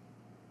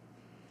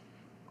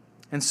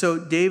 And so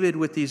David,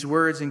 with these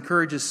words,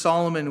 encourages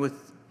Solomon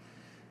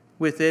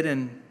with it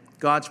and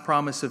God's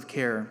promise of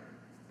care,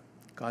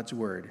 God's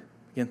word.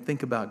 Again,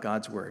 think about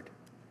God's word.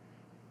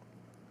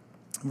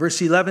 Verse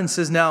 11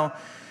 says, now,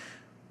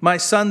 my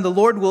son, the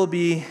Lord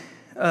be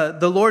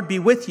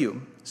with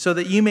you, so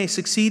that you may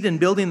succeed in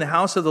building the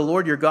house of the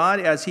Lord your God,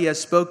 as he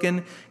has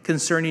spoken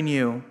concerning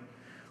you.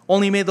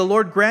 Only may the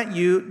Lord grant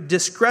you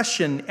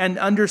discretion and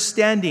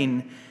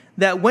understanding,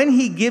 that when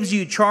he gives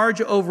you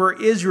charge over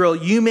Israel,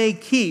 you may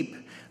keep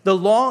the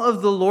law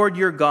of the Lord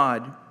your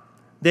God.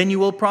 Then you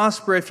will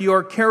prosper if you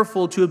are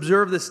careful to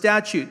observe the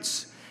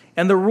statutes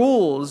and the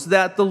rules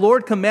that the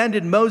Lord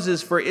commanded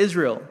Moses for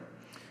Israel.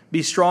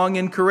 Be strong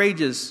and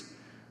courageous.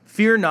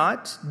 Fear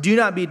not, do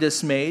not be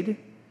dismayed.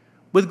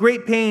 With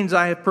great pains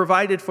I have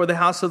provided for the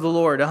house of the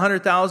Lord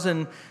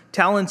 100,000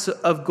 talents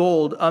of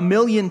gold,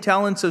 1,000,000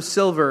 talents of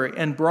silver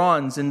and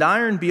bronze, and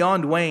iron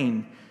beyond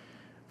weighing.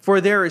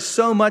 For there is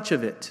so much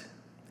of it.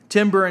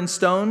 Timber and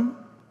stone,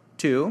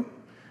 too,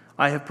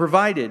 I have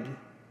provided.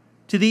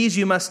 To these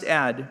you must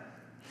add.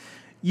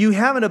 You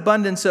have an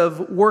abundance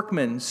of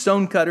workmen,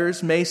 stone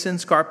cutters,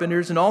 masons,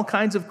 carpenters, and all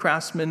kinds of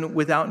craftsmen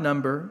without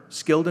number,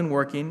 skilled in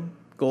working,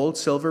 gold,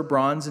 silver,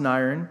 bronze, and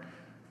iron.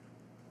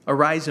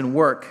 Arise and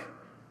work.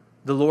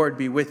 The Lord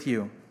be with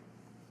you.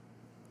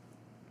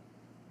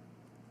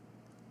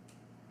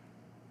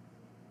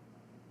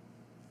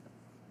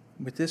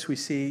 With this we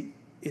see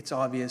it's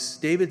obvious.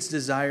 David's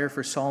desire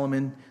for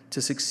Solomon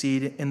to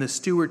succeed in the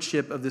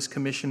stewardship of this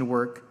commissioned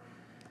work.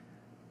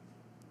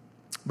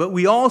 But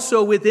we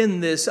also within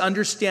this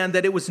understand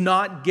that it was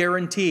not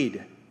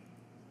guaranteed.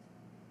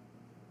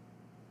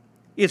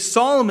 If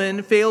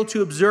Solomon failed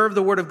to observe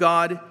the word of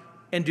God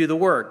and do the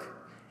work,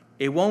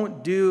 it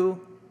won't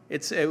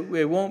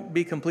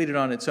be completed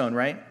on its own,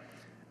 right?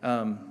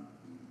 Tell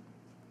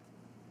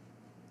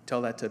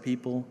that to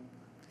people.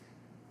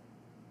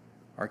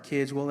 Our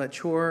kids, well, that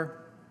chore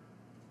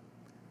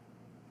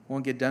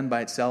won't get done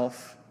by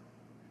itself.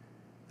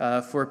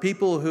 For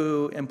people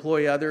who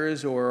employ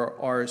others or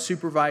are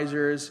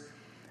supervisors,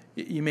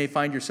 you may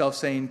find yourself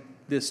saying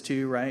this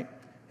too, right?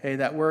 Hey,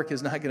 that work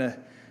is not going to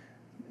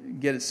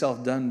get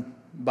itself done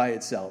by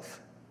itself,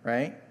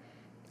 right?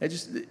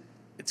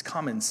 It's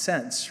common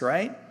sense,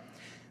 right?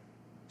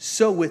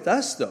 So with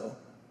us, though,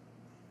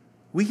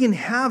 we can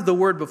have the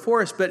word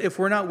before us, but if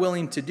we're not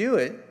willing to do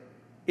it,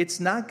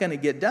 it's not going to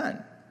get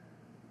done.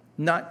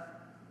 Not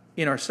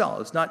in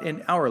ourselves, not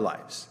in our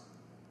lives.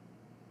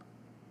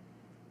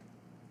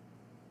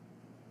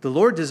 The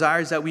Lord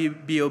desires that we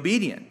be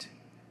obedient,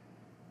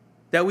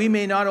 that we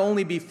may not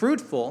only be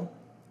fruitful,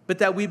 but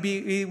that we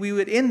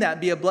would in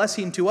that be a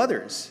blessing to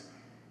others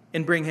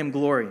and bring him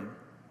glory.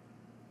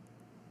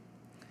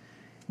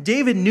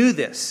 David knew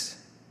this.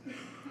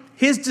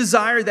 His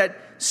desire that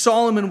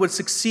Solomon would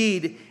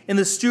succeed in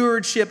the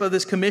stewardship of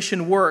this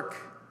commissioned work.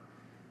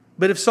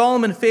 But if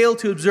Solomon failed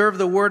to observe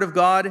the word of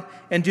God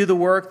and do the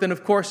work, then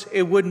of course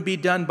it wouldn't be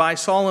done by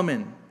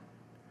Solomon.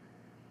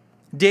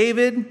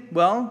 David,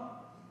 well,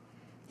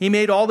 he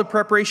made all the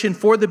preparation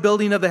for the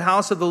building of the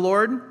house of the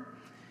Lord.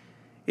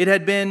 It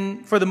had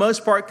been, for the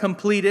most part,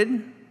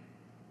 completed.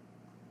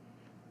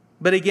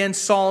 But again,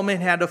 Solomon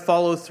had to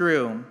follow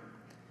through.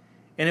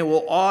 And it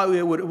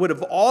would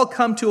have all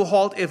come to a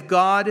halt if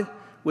God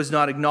was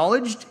not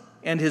acknowledged,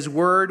 and his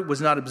word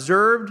was not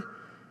observed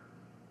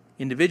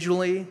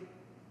individually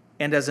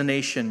and as a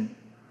nation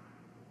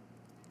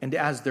and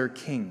as their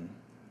king.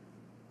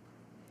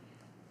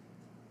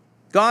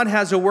 God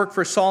has a work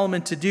for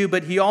Solomon to do,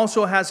 but he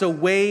also has a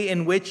way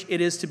in which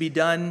it is to be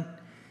done,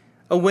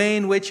 a way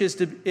in which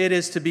it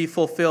is to be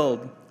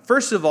fulfilled.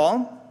 First of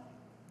all,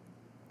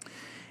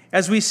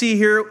 as we see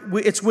here,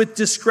 it's with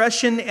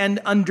discretion and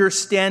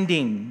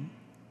understanding.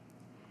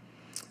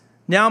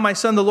 Now, my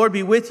son, the Lord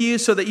be with you,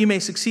 so that you may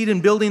succeed in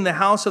building the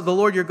house of the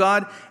Lord your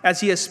God, as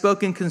he has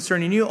spoken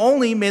concerning you.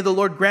 Only may the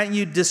Lord grant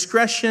you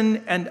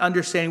discretion and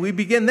understanding. We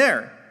begin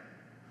there.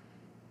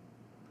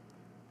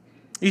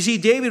 You see,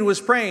 David was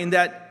praying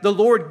that the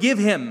Lord give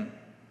him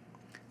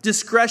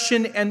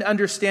discretion and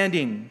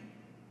understanding.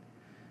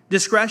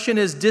 Discretion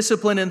is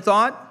discipline in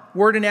thought,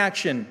 word, and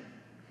action.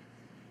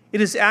 It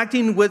is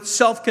acting with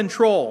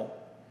self-control,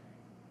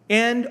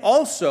 and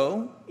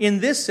also, in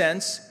this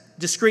sense,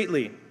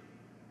 discreetly.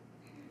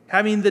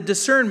 Having the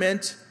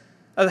discernment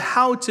of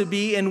how to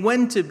be and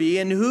when to be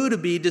and who to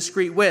be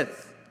discreet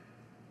with.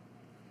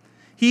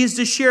 He is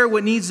to share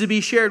what needs to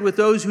be shared with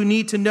those who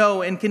need to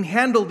know and can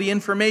handle the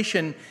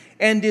information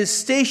and is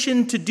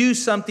stationed to do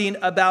something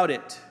about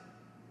it.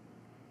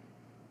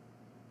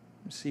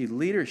 You see,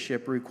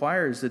 leadership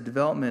requires the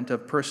development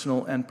of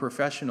personal and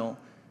professional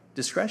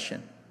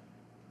discretion.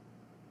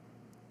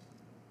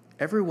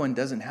 Everyone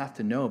doesn't have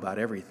to know about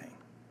everything.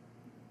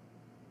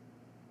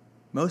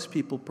 Most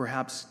people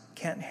perhaps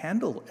can't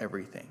handle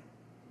everything.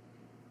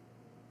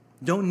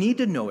 Don't need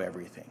to know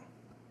everything,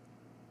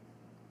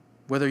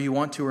 whether you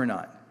want to or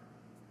not.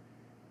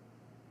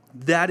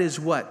 That is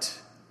what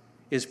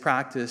is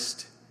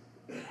practiced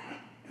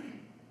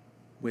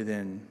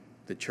within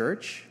the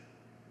church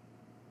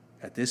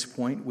at this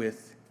point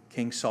with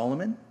King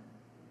Solomon.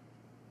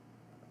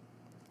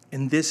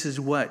 And this is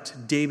what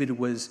David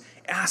was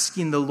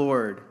asking the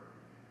Lord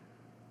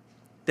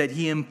that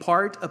he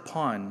impart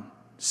upon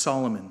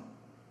Solomon.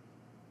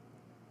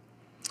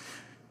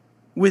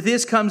 With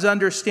this comes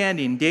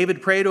understanding.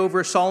 David prayed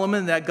over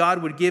Solomon that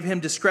God would give him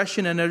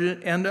discretion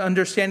and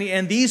understanding,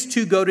 and these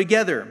two go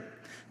together: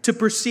 to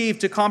perceive,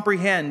 to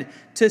comprehend,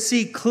 to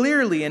see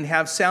clearly and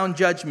have sound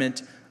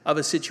judgment of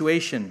a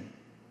situation.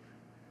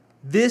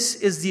 This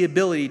is the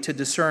ability to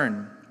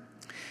discern.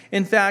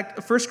 In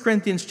fact, 1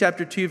 Corinthians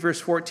chapter 2, verse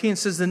 14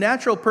 says, "The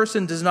natural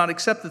person does not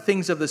accept the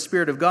things of the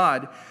Spirit of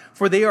God,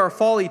 for they are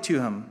folly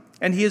to him,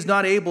 and he is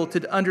not able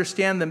to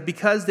understand them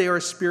because they are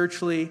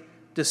spiritually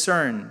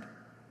discerned."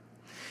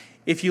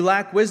 If you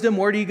lack wisdom,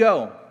 where do you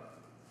go?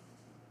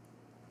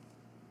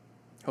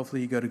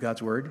 Hopefully you go to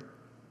God's word.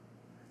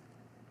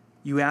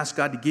 You ask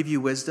God to give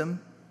you wisdom.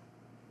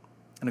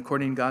 And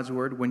according to God's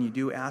word, when you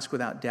do ask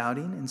without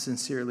doubting and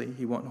sincerely,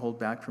 he won't hold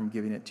back from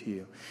giving it to you.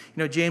 You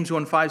know, James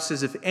 1:5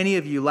 says, "If any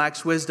of you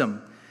lacks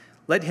wisdom,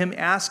 let him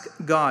ask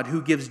God,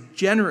 who gives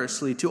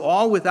generously to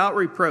all without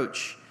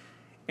reproach,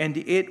 and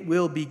it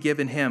will be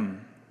given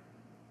him."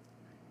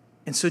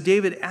 And so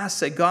David asks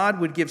that God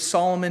would give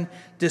Solomon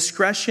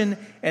discretion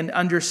and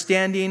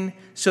understanding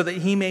so that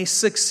he may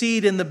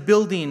succeed in the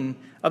building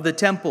of the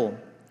temple.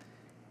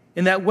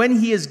 And that when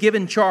he is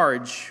given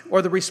charge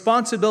or the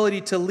responsibility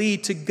to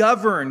lead, to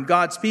govern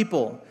God's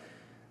people,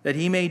 that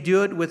he may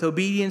do it with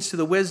obedience to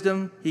the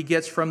wisdom he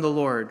gets from the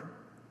Lord.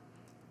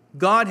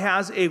 God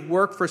has a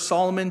work for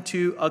Solomon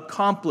to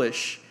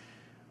accomplish,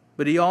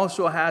 but he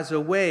also has a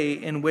way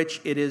in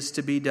which it is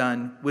to be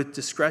done with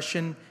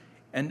discretion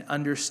and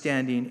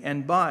understanding,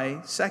 and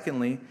by,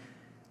 secondly,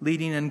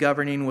 leading and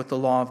governing with the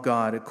law of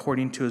God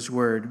according to his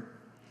word.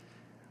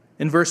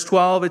 In verse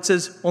 12, it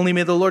says, "Only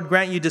may the Lord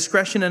grant you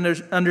discretion and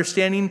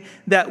understanding,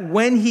 that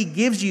when he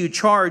gives you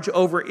charge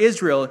over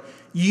Israel,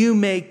 you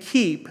may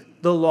keep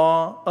the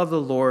law of the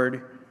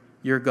Lord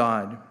your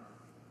God."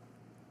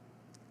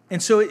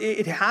 And so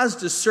it has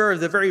to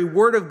serve the very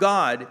word of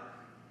God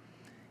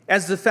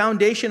as the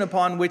foundation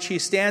upon which he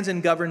stands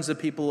and governs the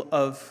people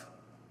of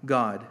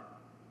God,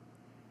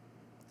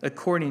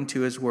 according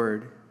to his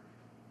word.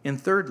 And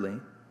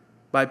thirdly,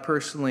 by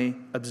personally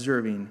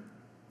observing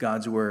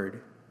God's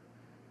word.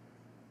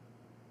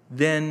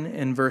 Then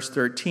in verse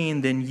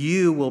 13, "Then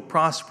you will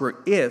prosper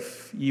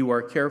if you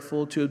are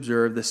careful to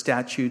observe the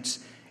statutes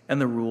and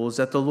the rules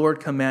that the Lord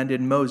commanded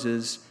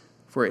Moses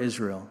for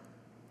Israel."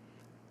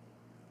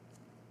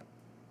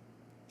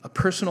 A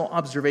personal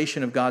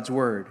observation of God's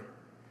word.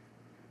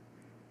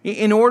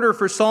 In order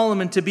for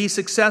Solomon to be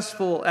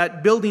successful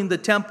at building the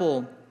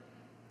temple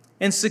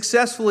and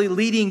successfully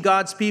leading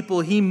God's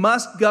people, he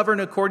must govern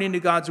according to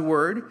God's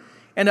word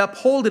and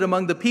uphold it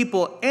among the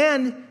people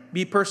and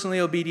be personally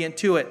obedient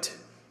to it.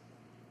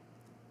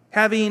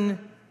 Having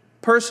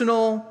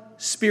personal,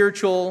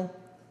 spiritual,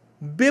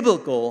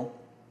 biblical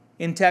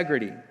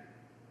integrity.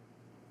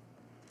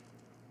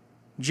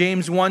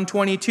 James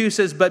 1:22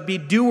 says, "But be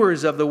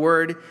doers of the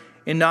word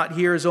and not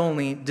hearers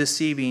only,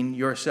 deceiving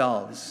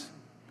yourselves."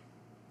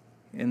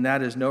 And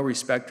that is no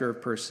respecter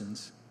of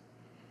persons.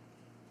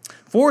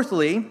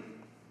 Fourthly,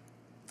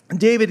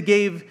 David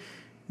gave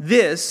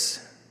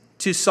this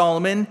to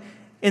Solomon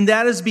and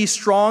that is be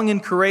strong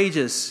and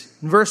courageous.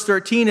 In verse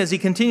 13, as he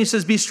continues,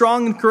 says, be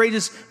strong and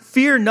courageous,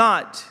 fear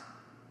not,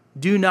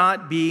 do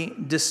not be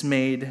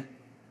dismayed.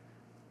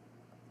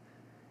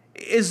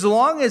 As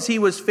long as he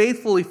was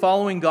faithfully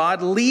following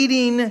God,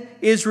 leading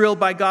Israel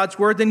by God's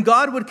word, then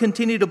God would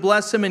continue to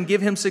bless him and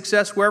give him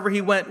success wherever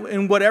he went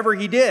and whatever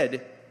he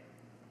did.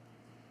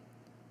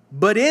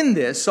 But in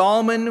this,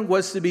 Solomon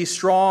was to be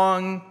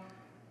strong,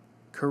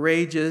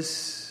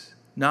 courageous,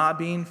 not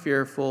being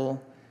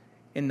fearful,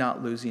 and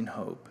not losing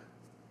hope.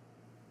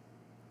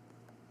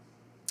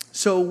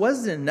 So it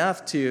wasn't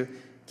enough to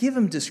give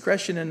him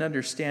discretion and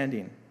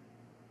understanding.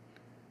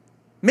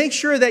 Make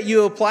sure that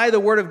you apply the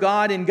word of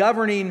God in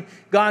governing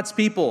God's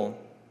people.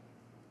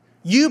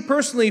 You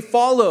personally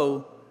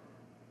follow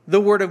the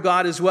word of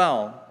God as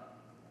well.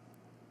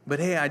 But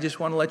hey, I just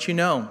want to let you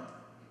know,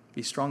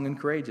 be strong and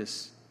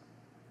courageous.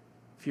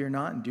 Fear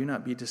not and do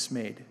not be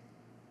dismayed.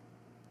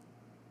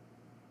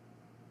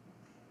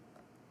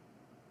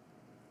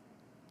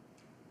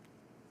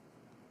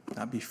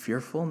 Not be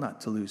fearful, not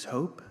to lose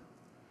hope.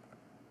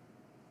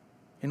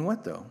 In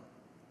what though?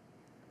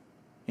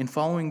 In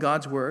following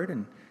God's word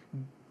and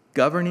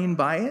governing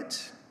by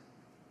it?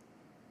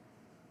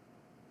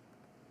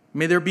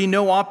 May there be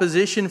no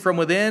opposition from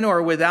within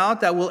or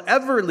without that will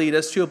ever lead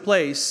us to a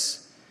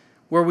place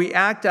where we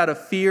act out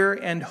of fear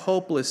and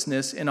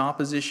hopelessness in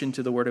opposition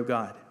to the word of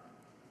God.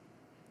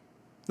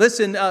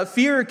 Listen,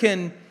 fear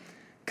can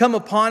come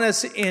upon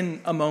us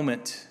in a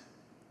moment.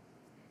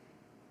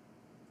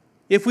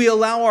 If we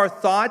allow our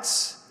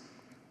thoughts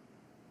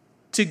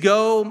to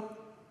go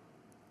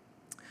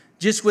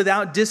just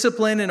without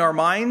discipline in our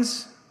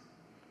minds,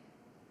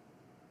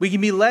 we can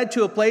be led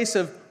to a place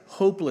of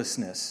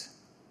hopelessness.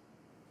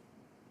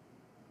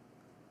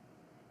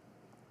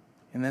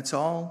 And that's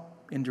all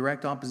in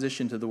direct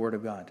opposition to the Word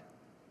of God.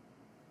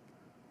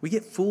 We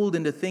get fooled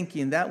into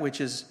thinking that which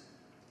is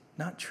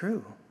not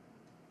true.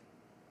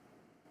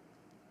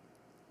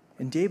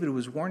 And David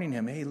was warning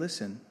him, hey,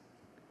 listen,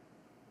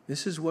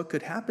 this is what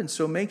could happen,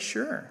 so make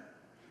sure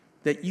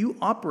that you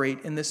operate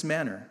in this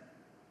manner,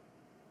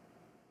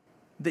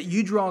 that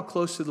you draw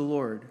close to the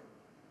Lord,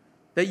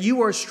 that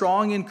you are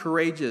strong and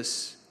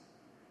courageous,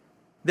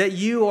 that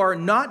you are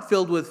not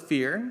filled with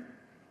fear,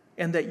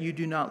 and that you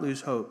do not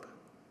lose hope.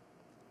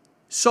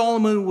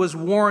 Solomon was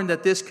warned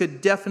that this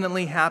could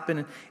definitely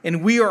happen,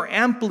 and we are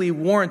amply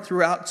warned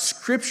throughout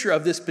Scripture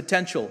of this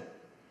potential.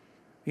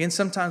 Again,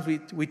 sometimes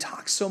we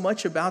talk so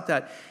much about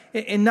that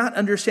and not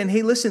understand,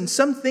 hey, listen,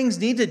 some things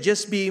need to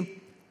just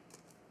be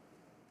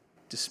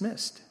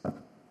dismissed.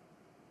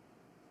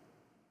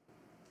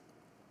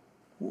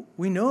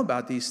 We know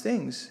about these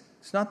things.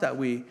 It's not that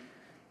we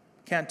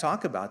can't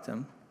talk about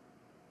them,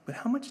 but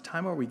how much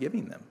time are we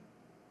giving them?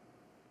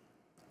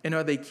 And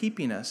are they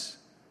keeping us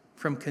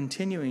from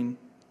continuing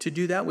to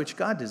do that which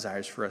God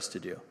desires for us to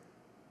do?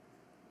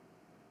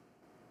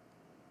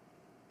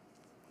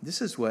 This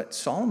is what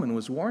Solomon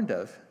was warned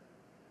of.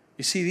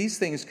 You see, these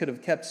things could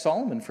have kept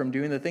Solomon from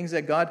doing the things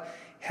that God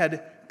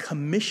had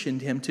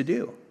commissioned him to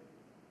do.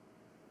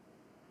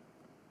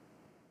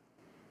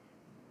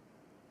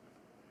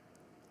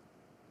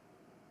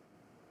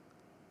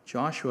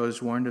 Joshua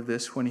was warned of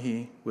this when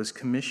he was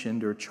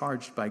commissioned or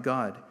charged by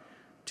God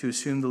to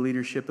assume the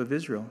leadership of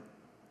Israel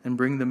and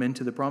bring them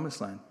into the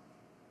promised land.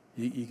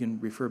 You can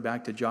refer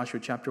back to Joshua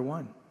chapter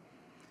 1.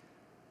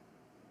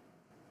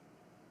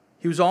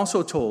 He was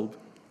also told,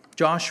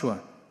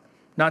 Joshua,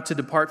 not to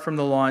depart from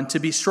the law and to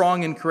be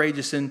strong and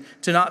courageous and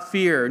to not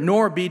fear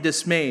nor be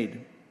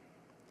dismayed.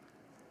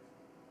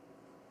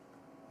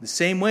 The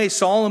same way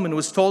Solomon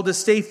was told to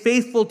stay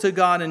faithful to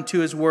God and to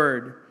his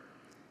word.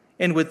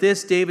 And with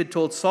this, David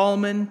told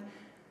Solomon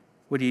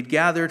what he had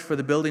gathered for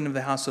the building of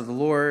the house of the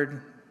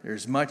Lord.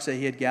 There's much that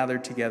he had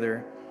gathered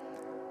together.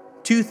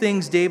 Two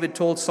things David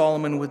told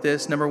Solomon with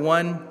this. Number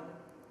one,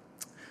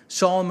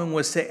 Solomon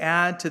was to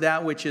add to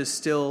that which is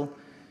still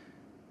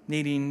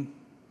needing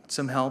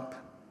some help,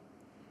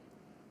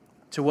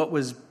 to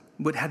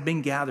what had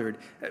been gathered.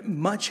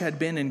 Much had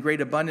been in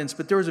great abundance,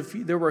 but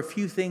there were a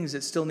few things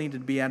that still needed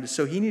to be added.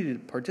 So he needed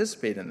to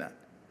participate in that.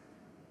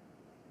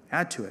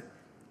 Add to it.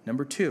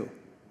 Number two,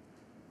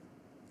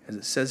 as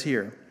it says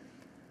here,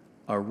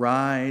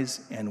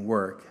 arise and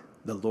work.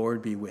 The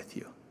Lord be with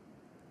you.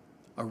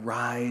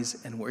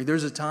 Arise and work.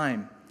 There's a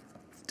time.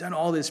 We've done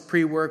all this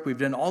pre-work. We've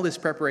done all this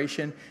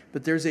preparation.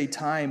 But there's a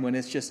time when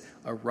it's just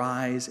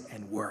arise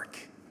and work.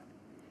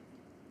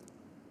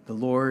 The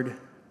Lord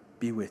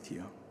be with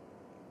you.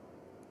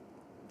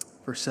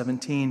 Verse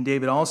 17,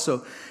 David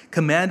also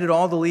commanded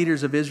all the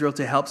leaders of Israel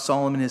to help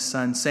Solomon his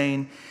son,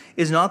 saying,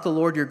 is not the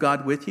Lord your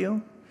God with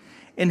you?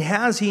 And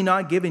has he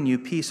not given you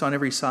peace on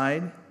every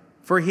side?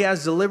 For he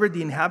has delivered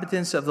the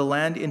inhabitants of the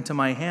land into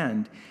my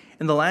hand,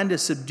 and the land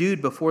is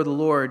subdued before the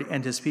Lord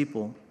and his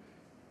people.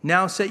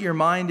 Now set your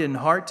mind and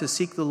heart to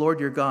seek the Lord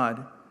your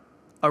God.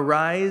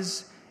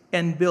 Arise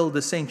and build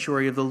the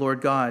sanctuary of the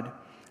Lord God,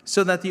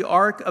 so that the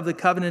ark of the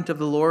covenant of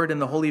the Lord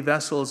and the holy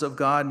vessels of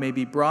God may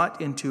be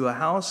brought into a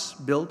house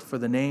built for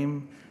the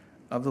name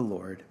of the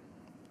Lord.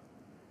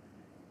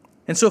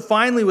 And so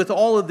finally, with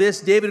all of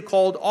this, David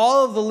called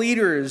all of the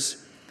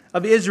leaders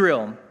of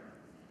Israel.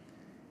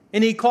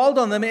 And he called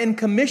on them and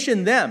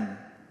commissioned them.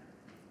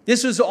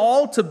 This was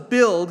all to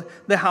build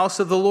the house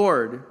of the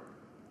Lord.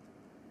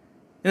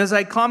 And as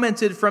I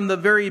commented from the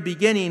very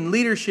beginning,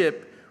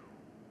 leadership,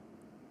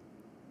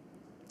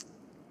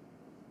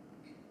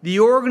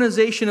 the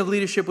organization of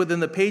leadership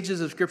within the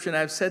pages of Scripture, and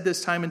I've said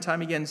this time and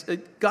time again,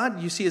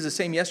 God, you see, is the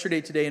same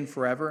yesterday, today, and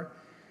forever.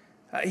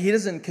 He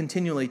doesn't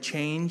continually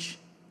change.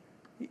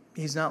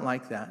 He's not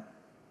like that.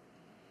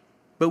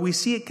 But we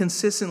see it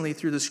consistently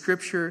through the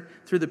Scripture,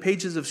 through the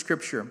pages of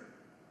Scripture,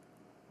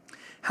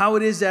 how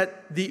it is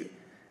that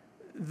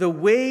the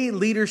way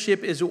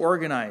leadership is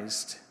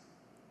organized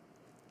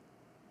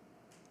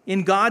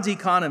in God's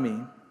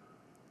economy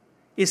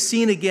is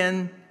seen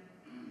again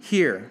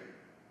here.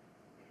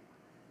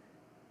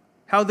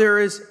 How there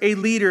is a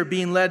leader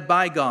being led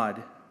by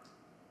God,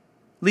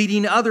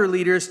 leading other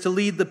leaders to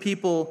lead the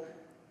people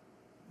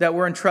that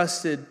were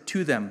entrusted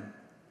to them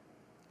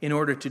in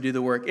order to do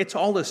the work. It's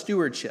all a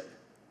stewardship.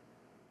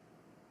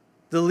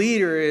 The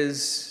leader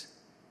is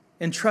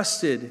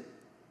entrusted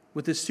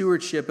with the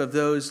stewardship of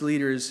those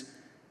leaders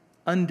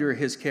under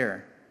his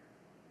care.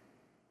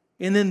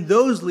 And then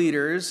those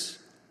leaders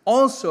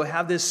also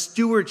have this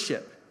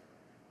stewardship.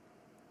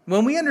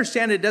 When we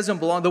understand it doesn't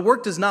belong, the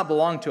work does not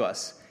belong to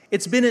us.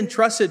 It's been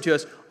entrusted to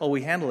us. Oh,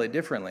 we handle it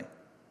differently.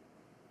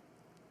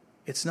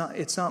 It's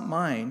not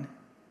mine.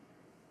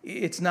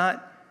 It's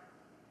not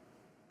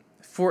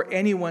for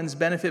anyone's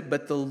benefit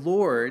but the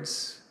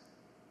Lord's.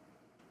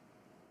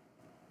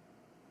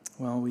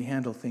 Well, we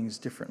handle things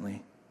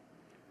differently.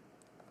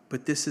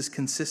 But this is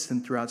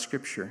consistent throughout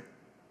Scripture.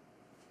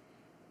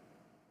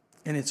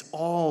 And it's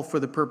all for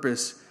the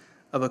purpose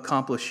of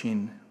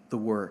accomplishing the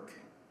work.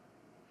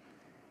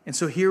 And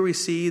so here we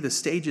see the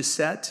stage is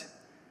set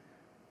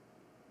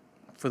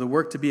for the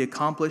work to be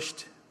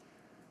accomplished,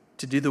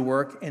 to do the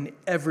work, and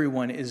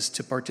everyone is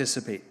to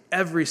participate.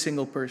 Every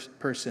single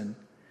person.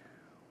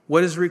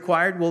 What is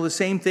required? Well, the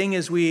same thing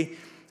as we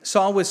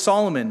saw with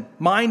Solomon.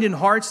 Mind and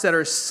hearts that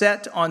are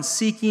set on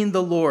seeking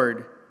the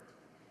Lord.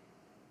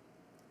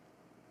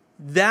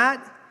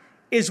 That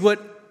is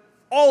what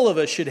all of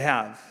us should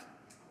have.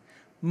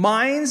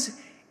 Minds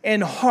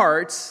and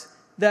hearts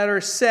that are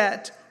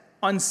set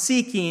on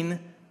seeking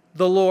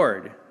the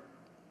Lord.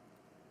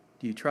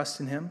 Do you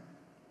trust in Him?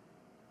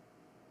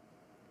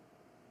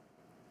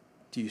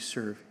 Do you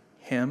serve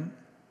Him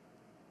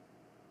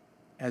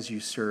as you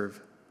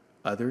serve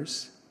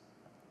others?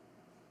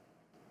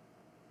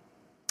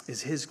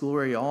 Is His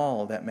glory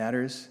all that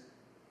matters?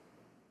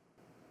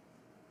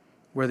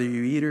 Whether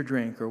you eat or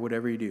drink or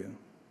whatever you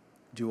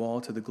do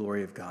all to the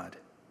glory of God.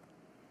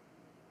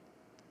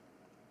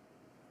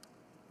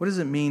 What does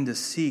it mean to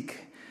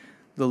seek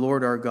the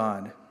Lord our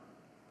God?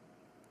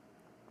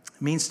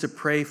 It means to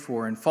pray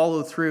for and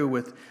follow through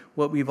with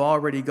what we've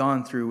already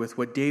gone through, with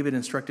what David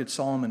instructed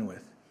Solomon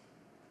with.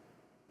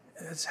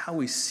 That's how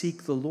we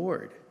seek the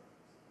Lord.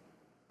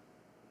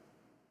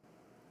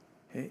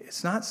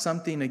 It's not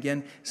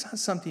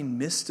something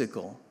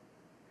mystical.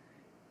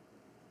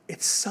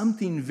 It's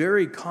something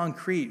very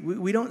concrete.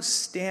 We don't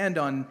stand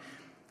on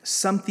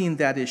something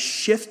that is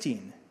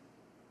shifting.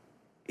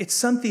 It's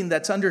something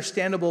that's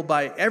understandable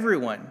by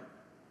everyone.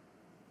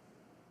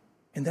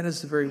 And that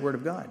is the very Word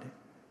of God.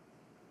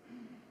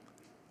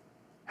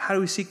 How do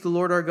we seek the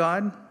Lord our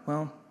God?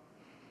 Well,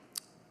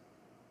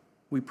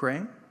 we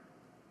pray.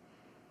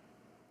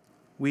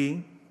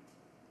 We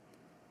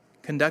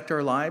conduct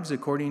our lives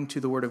according to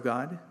the Word of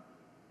God.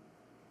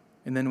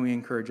 And then we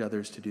encourage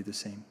others to do the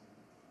same.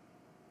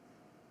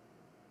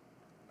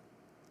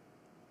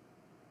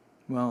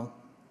 Well,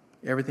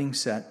 everything's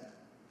set.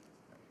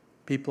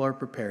 People are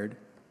prepared.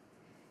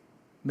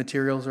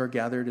 Materials are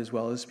gathered as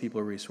well as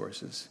people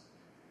resources.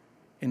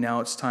 And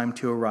now it's time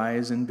to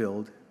arise and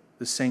build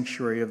the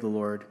sanctuary of the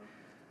Lord,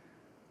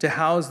 to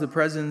house the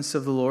presence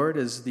of the Lord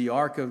as the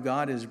ark of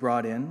God is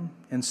brought in,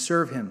 and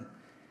serve Him.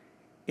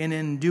 And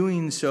in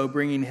doing so,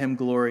 bringing Him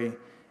glory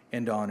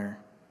and honor.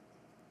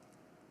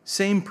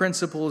 Same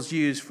principles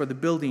used for the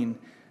building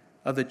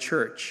of the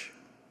church.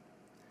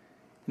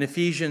 In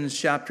Ephesians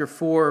chapter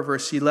 4,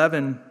 verse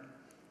 11,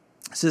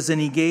 it says,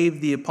 "And He gave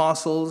the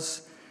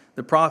apostles,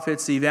 the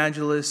prophets, the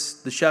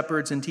evangelists, the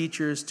shepherds, and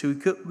teachers to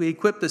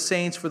equip the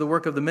saints for the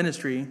work of the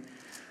ministry,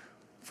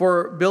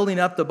 for building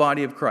up the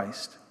body of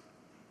Christ,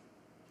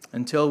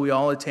 until we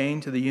all attain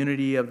to the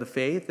unity of the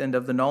faith and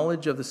of the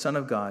knowledge of the Son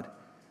of God,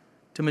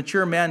 to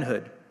mature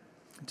manhood,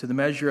 to the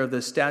measure of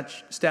the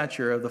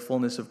stature of the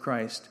fullness of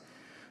Christ,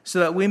 so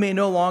that we may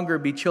no longer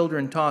be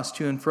children tossed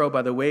to and fro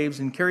by the waves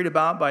and carried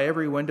about by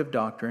every wind of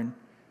doctrine,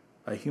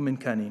 by human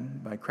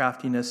cunning, by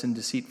craftiness and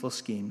deceitful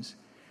schemes.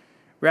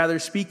 Rather,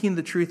 speaking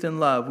the truth in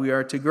love, we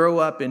are to grow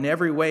up in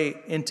every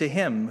way into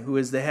Him who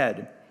is the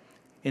head,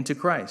 into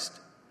Christ,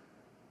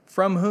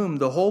 from whom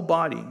the whole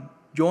body,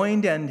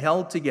 joined and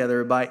held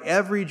together by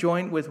every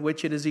joint with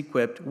which it is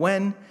equipped,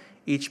 when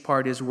each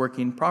part is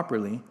working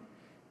properly,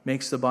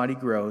 makes the body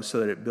grow so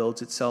that it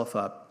builds itself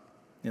up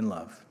in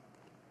love."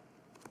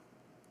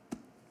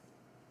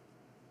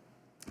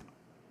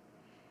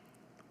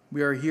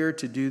 We are here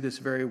to do this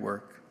very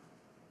work.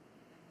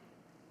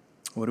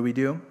 What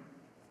do?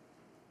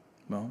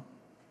 Well,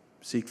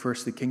 seek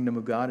first the kingdom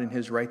of God and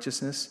his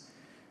righteousness.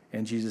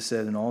 And Jesus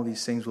said, and all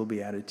these things will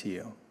be added to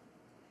you.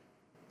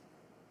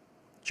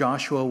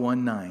 Joshua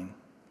 1:9.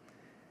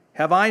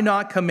 Have I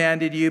not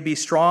commanded you, be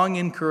strong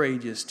and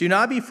courageous? Do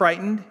not be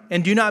frightened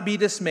and do not be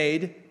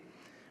dismayed,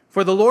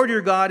 for the Lord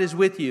your God is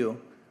with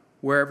you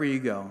wherever you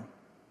go.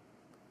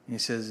 And he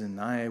says, and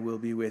I will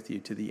be with you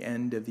to the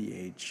end of the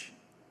age.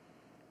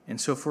 And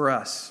so for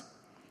us,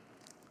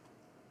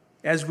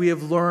 as we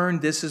have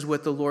learned, this is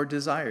what the Lord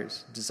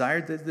desires.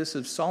 Desired this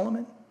of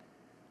Solomon,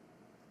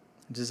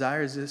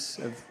 desires this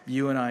of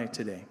you and I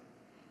today.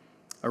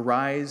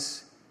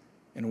 Arise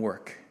and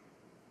work.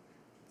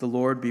 The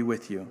Lord be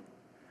with you.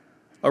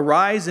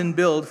 Arise and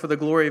build for the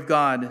glory of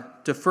God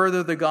to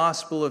further the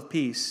gospel of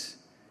peace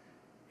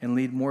and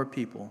lead more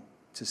people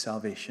to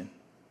salvation.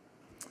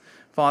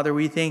 Father,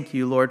 we thank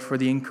you, Lord, for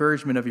the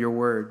encouragement of your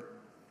word.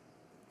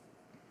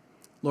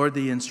 Lord,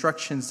 the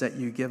instructions that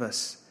you give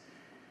us,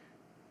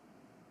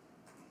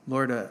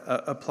 Lord,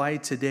 apply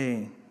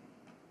today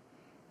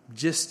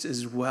just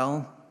as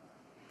well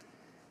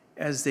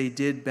as they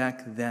did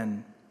back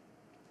then,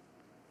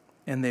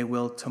 and they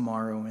will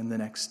tomorrow and the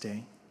next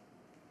day.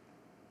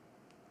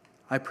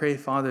 I pray,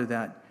 Father,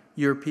 that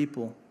your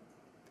people,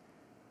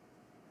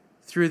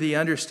 through the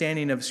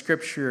understanding of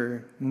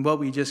Scripture and what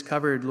we just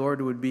covered, Lord,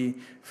 would be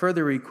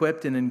further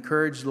equipped and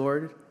encouraged,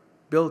 Lord,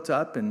 built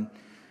up and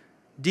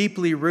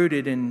deeply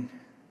rooted in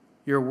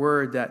your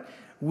word, that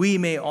we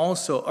may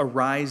also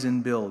arise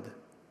and build,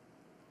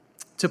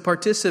 to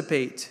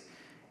participate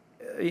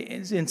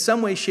in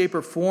some way, shape,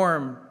 or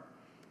form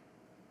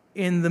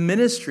in the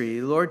ministry,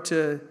 Lord,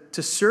 to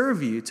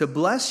serve you, to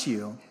bless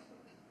you.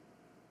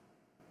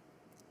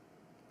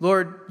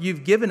 Lord,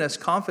 you've given us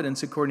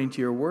confidence according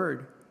to your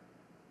word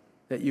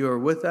that you are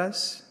with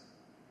us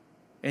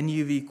and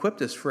you've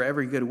equipped us for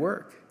every good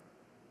work.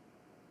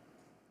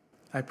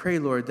 I pray,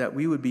 Lord, that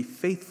we would be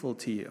faithful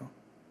to you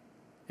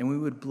and we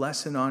would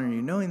bless and honor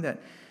you, knowing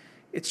that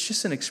it's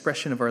just an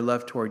expression of our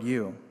love toward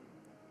you.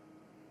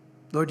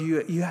 Lord,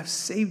 you have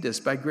saved us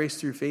by grace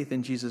through faith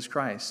in Jesus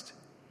Christ.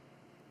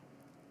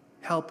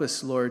 Help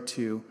us, Lord,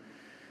 to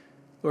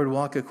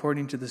walk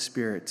according to the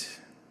Spirit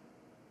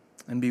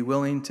and be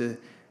willing to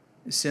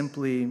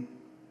simply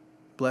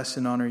bless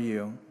and honor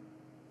you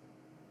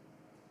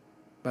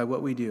by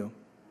what we do,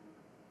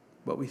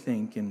 what we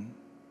think, and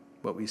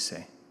what we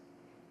say.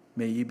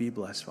 May you be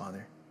blessed,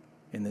 Father,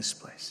 in this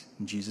place.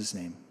 In Jesus'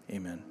 name,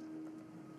 amen.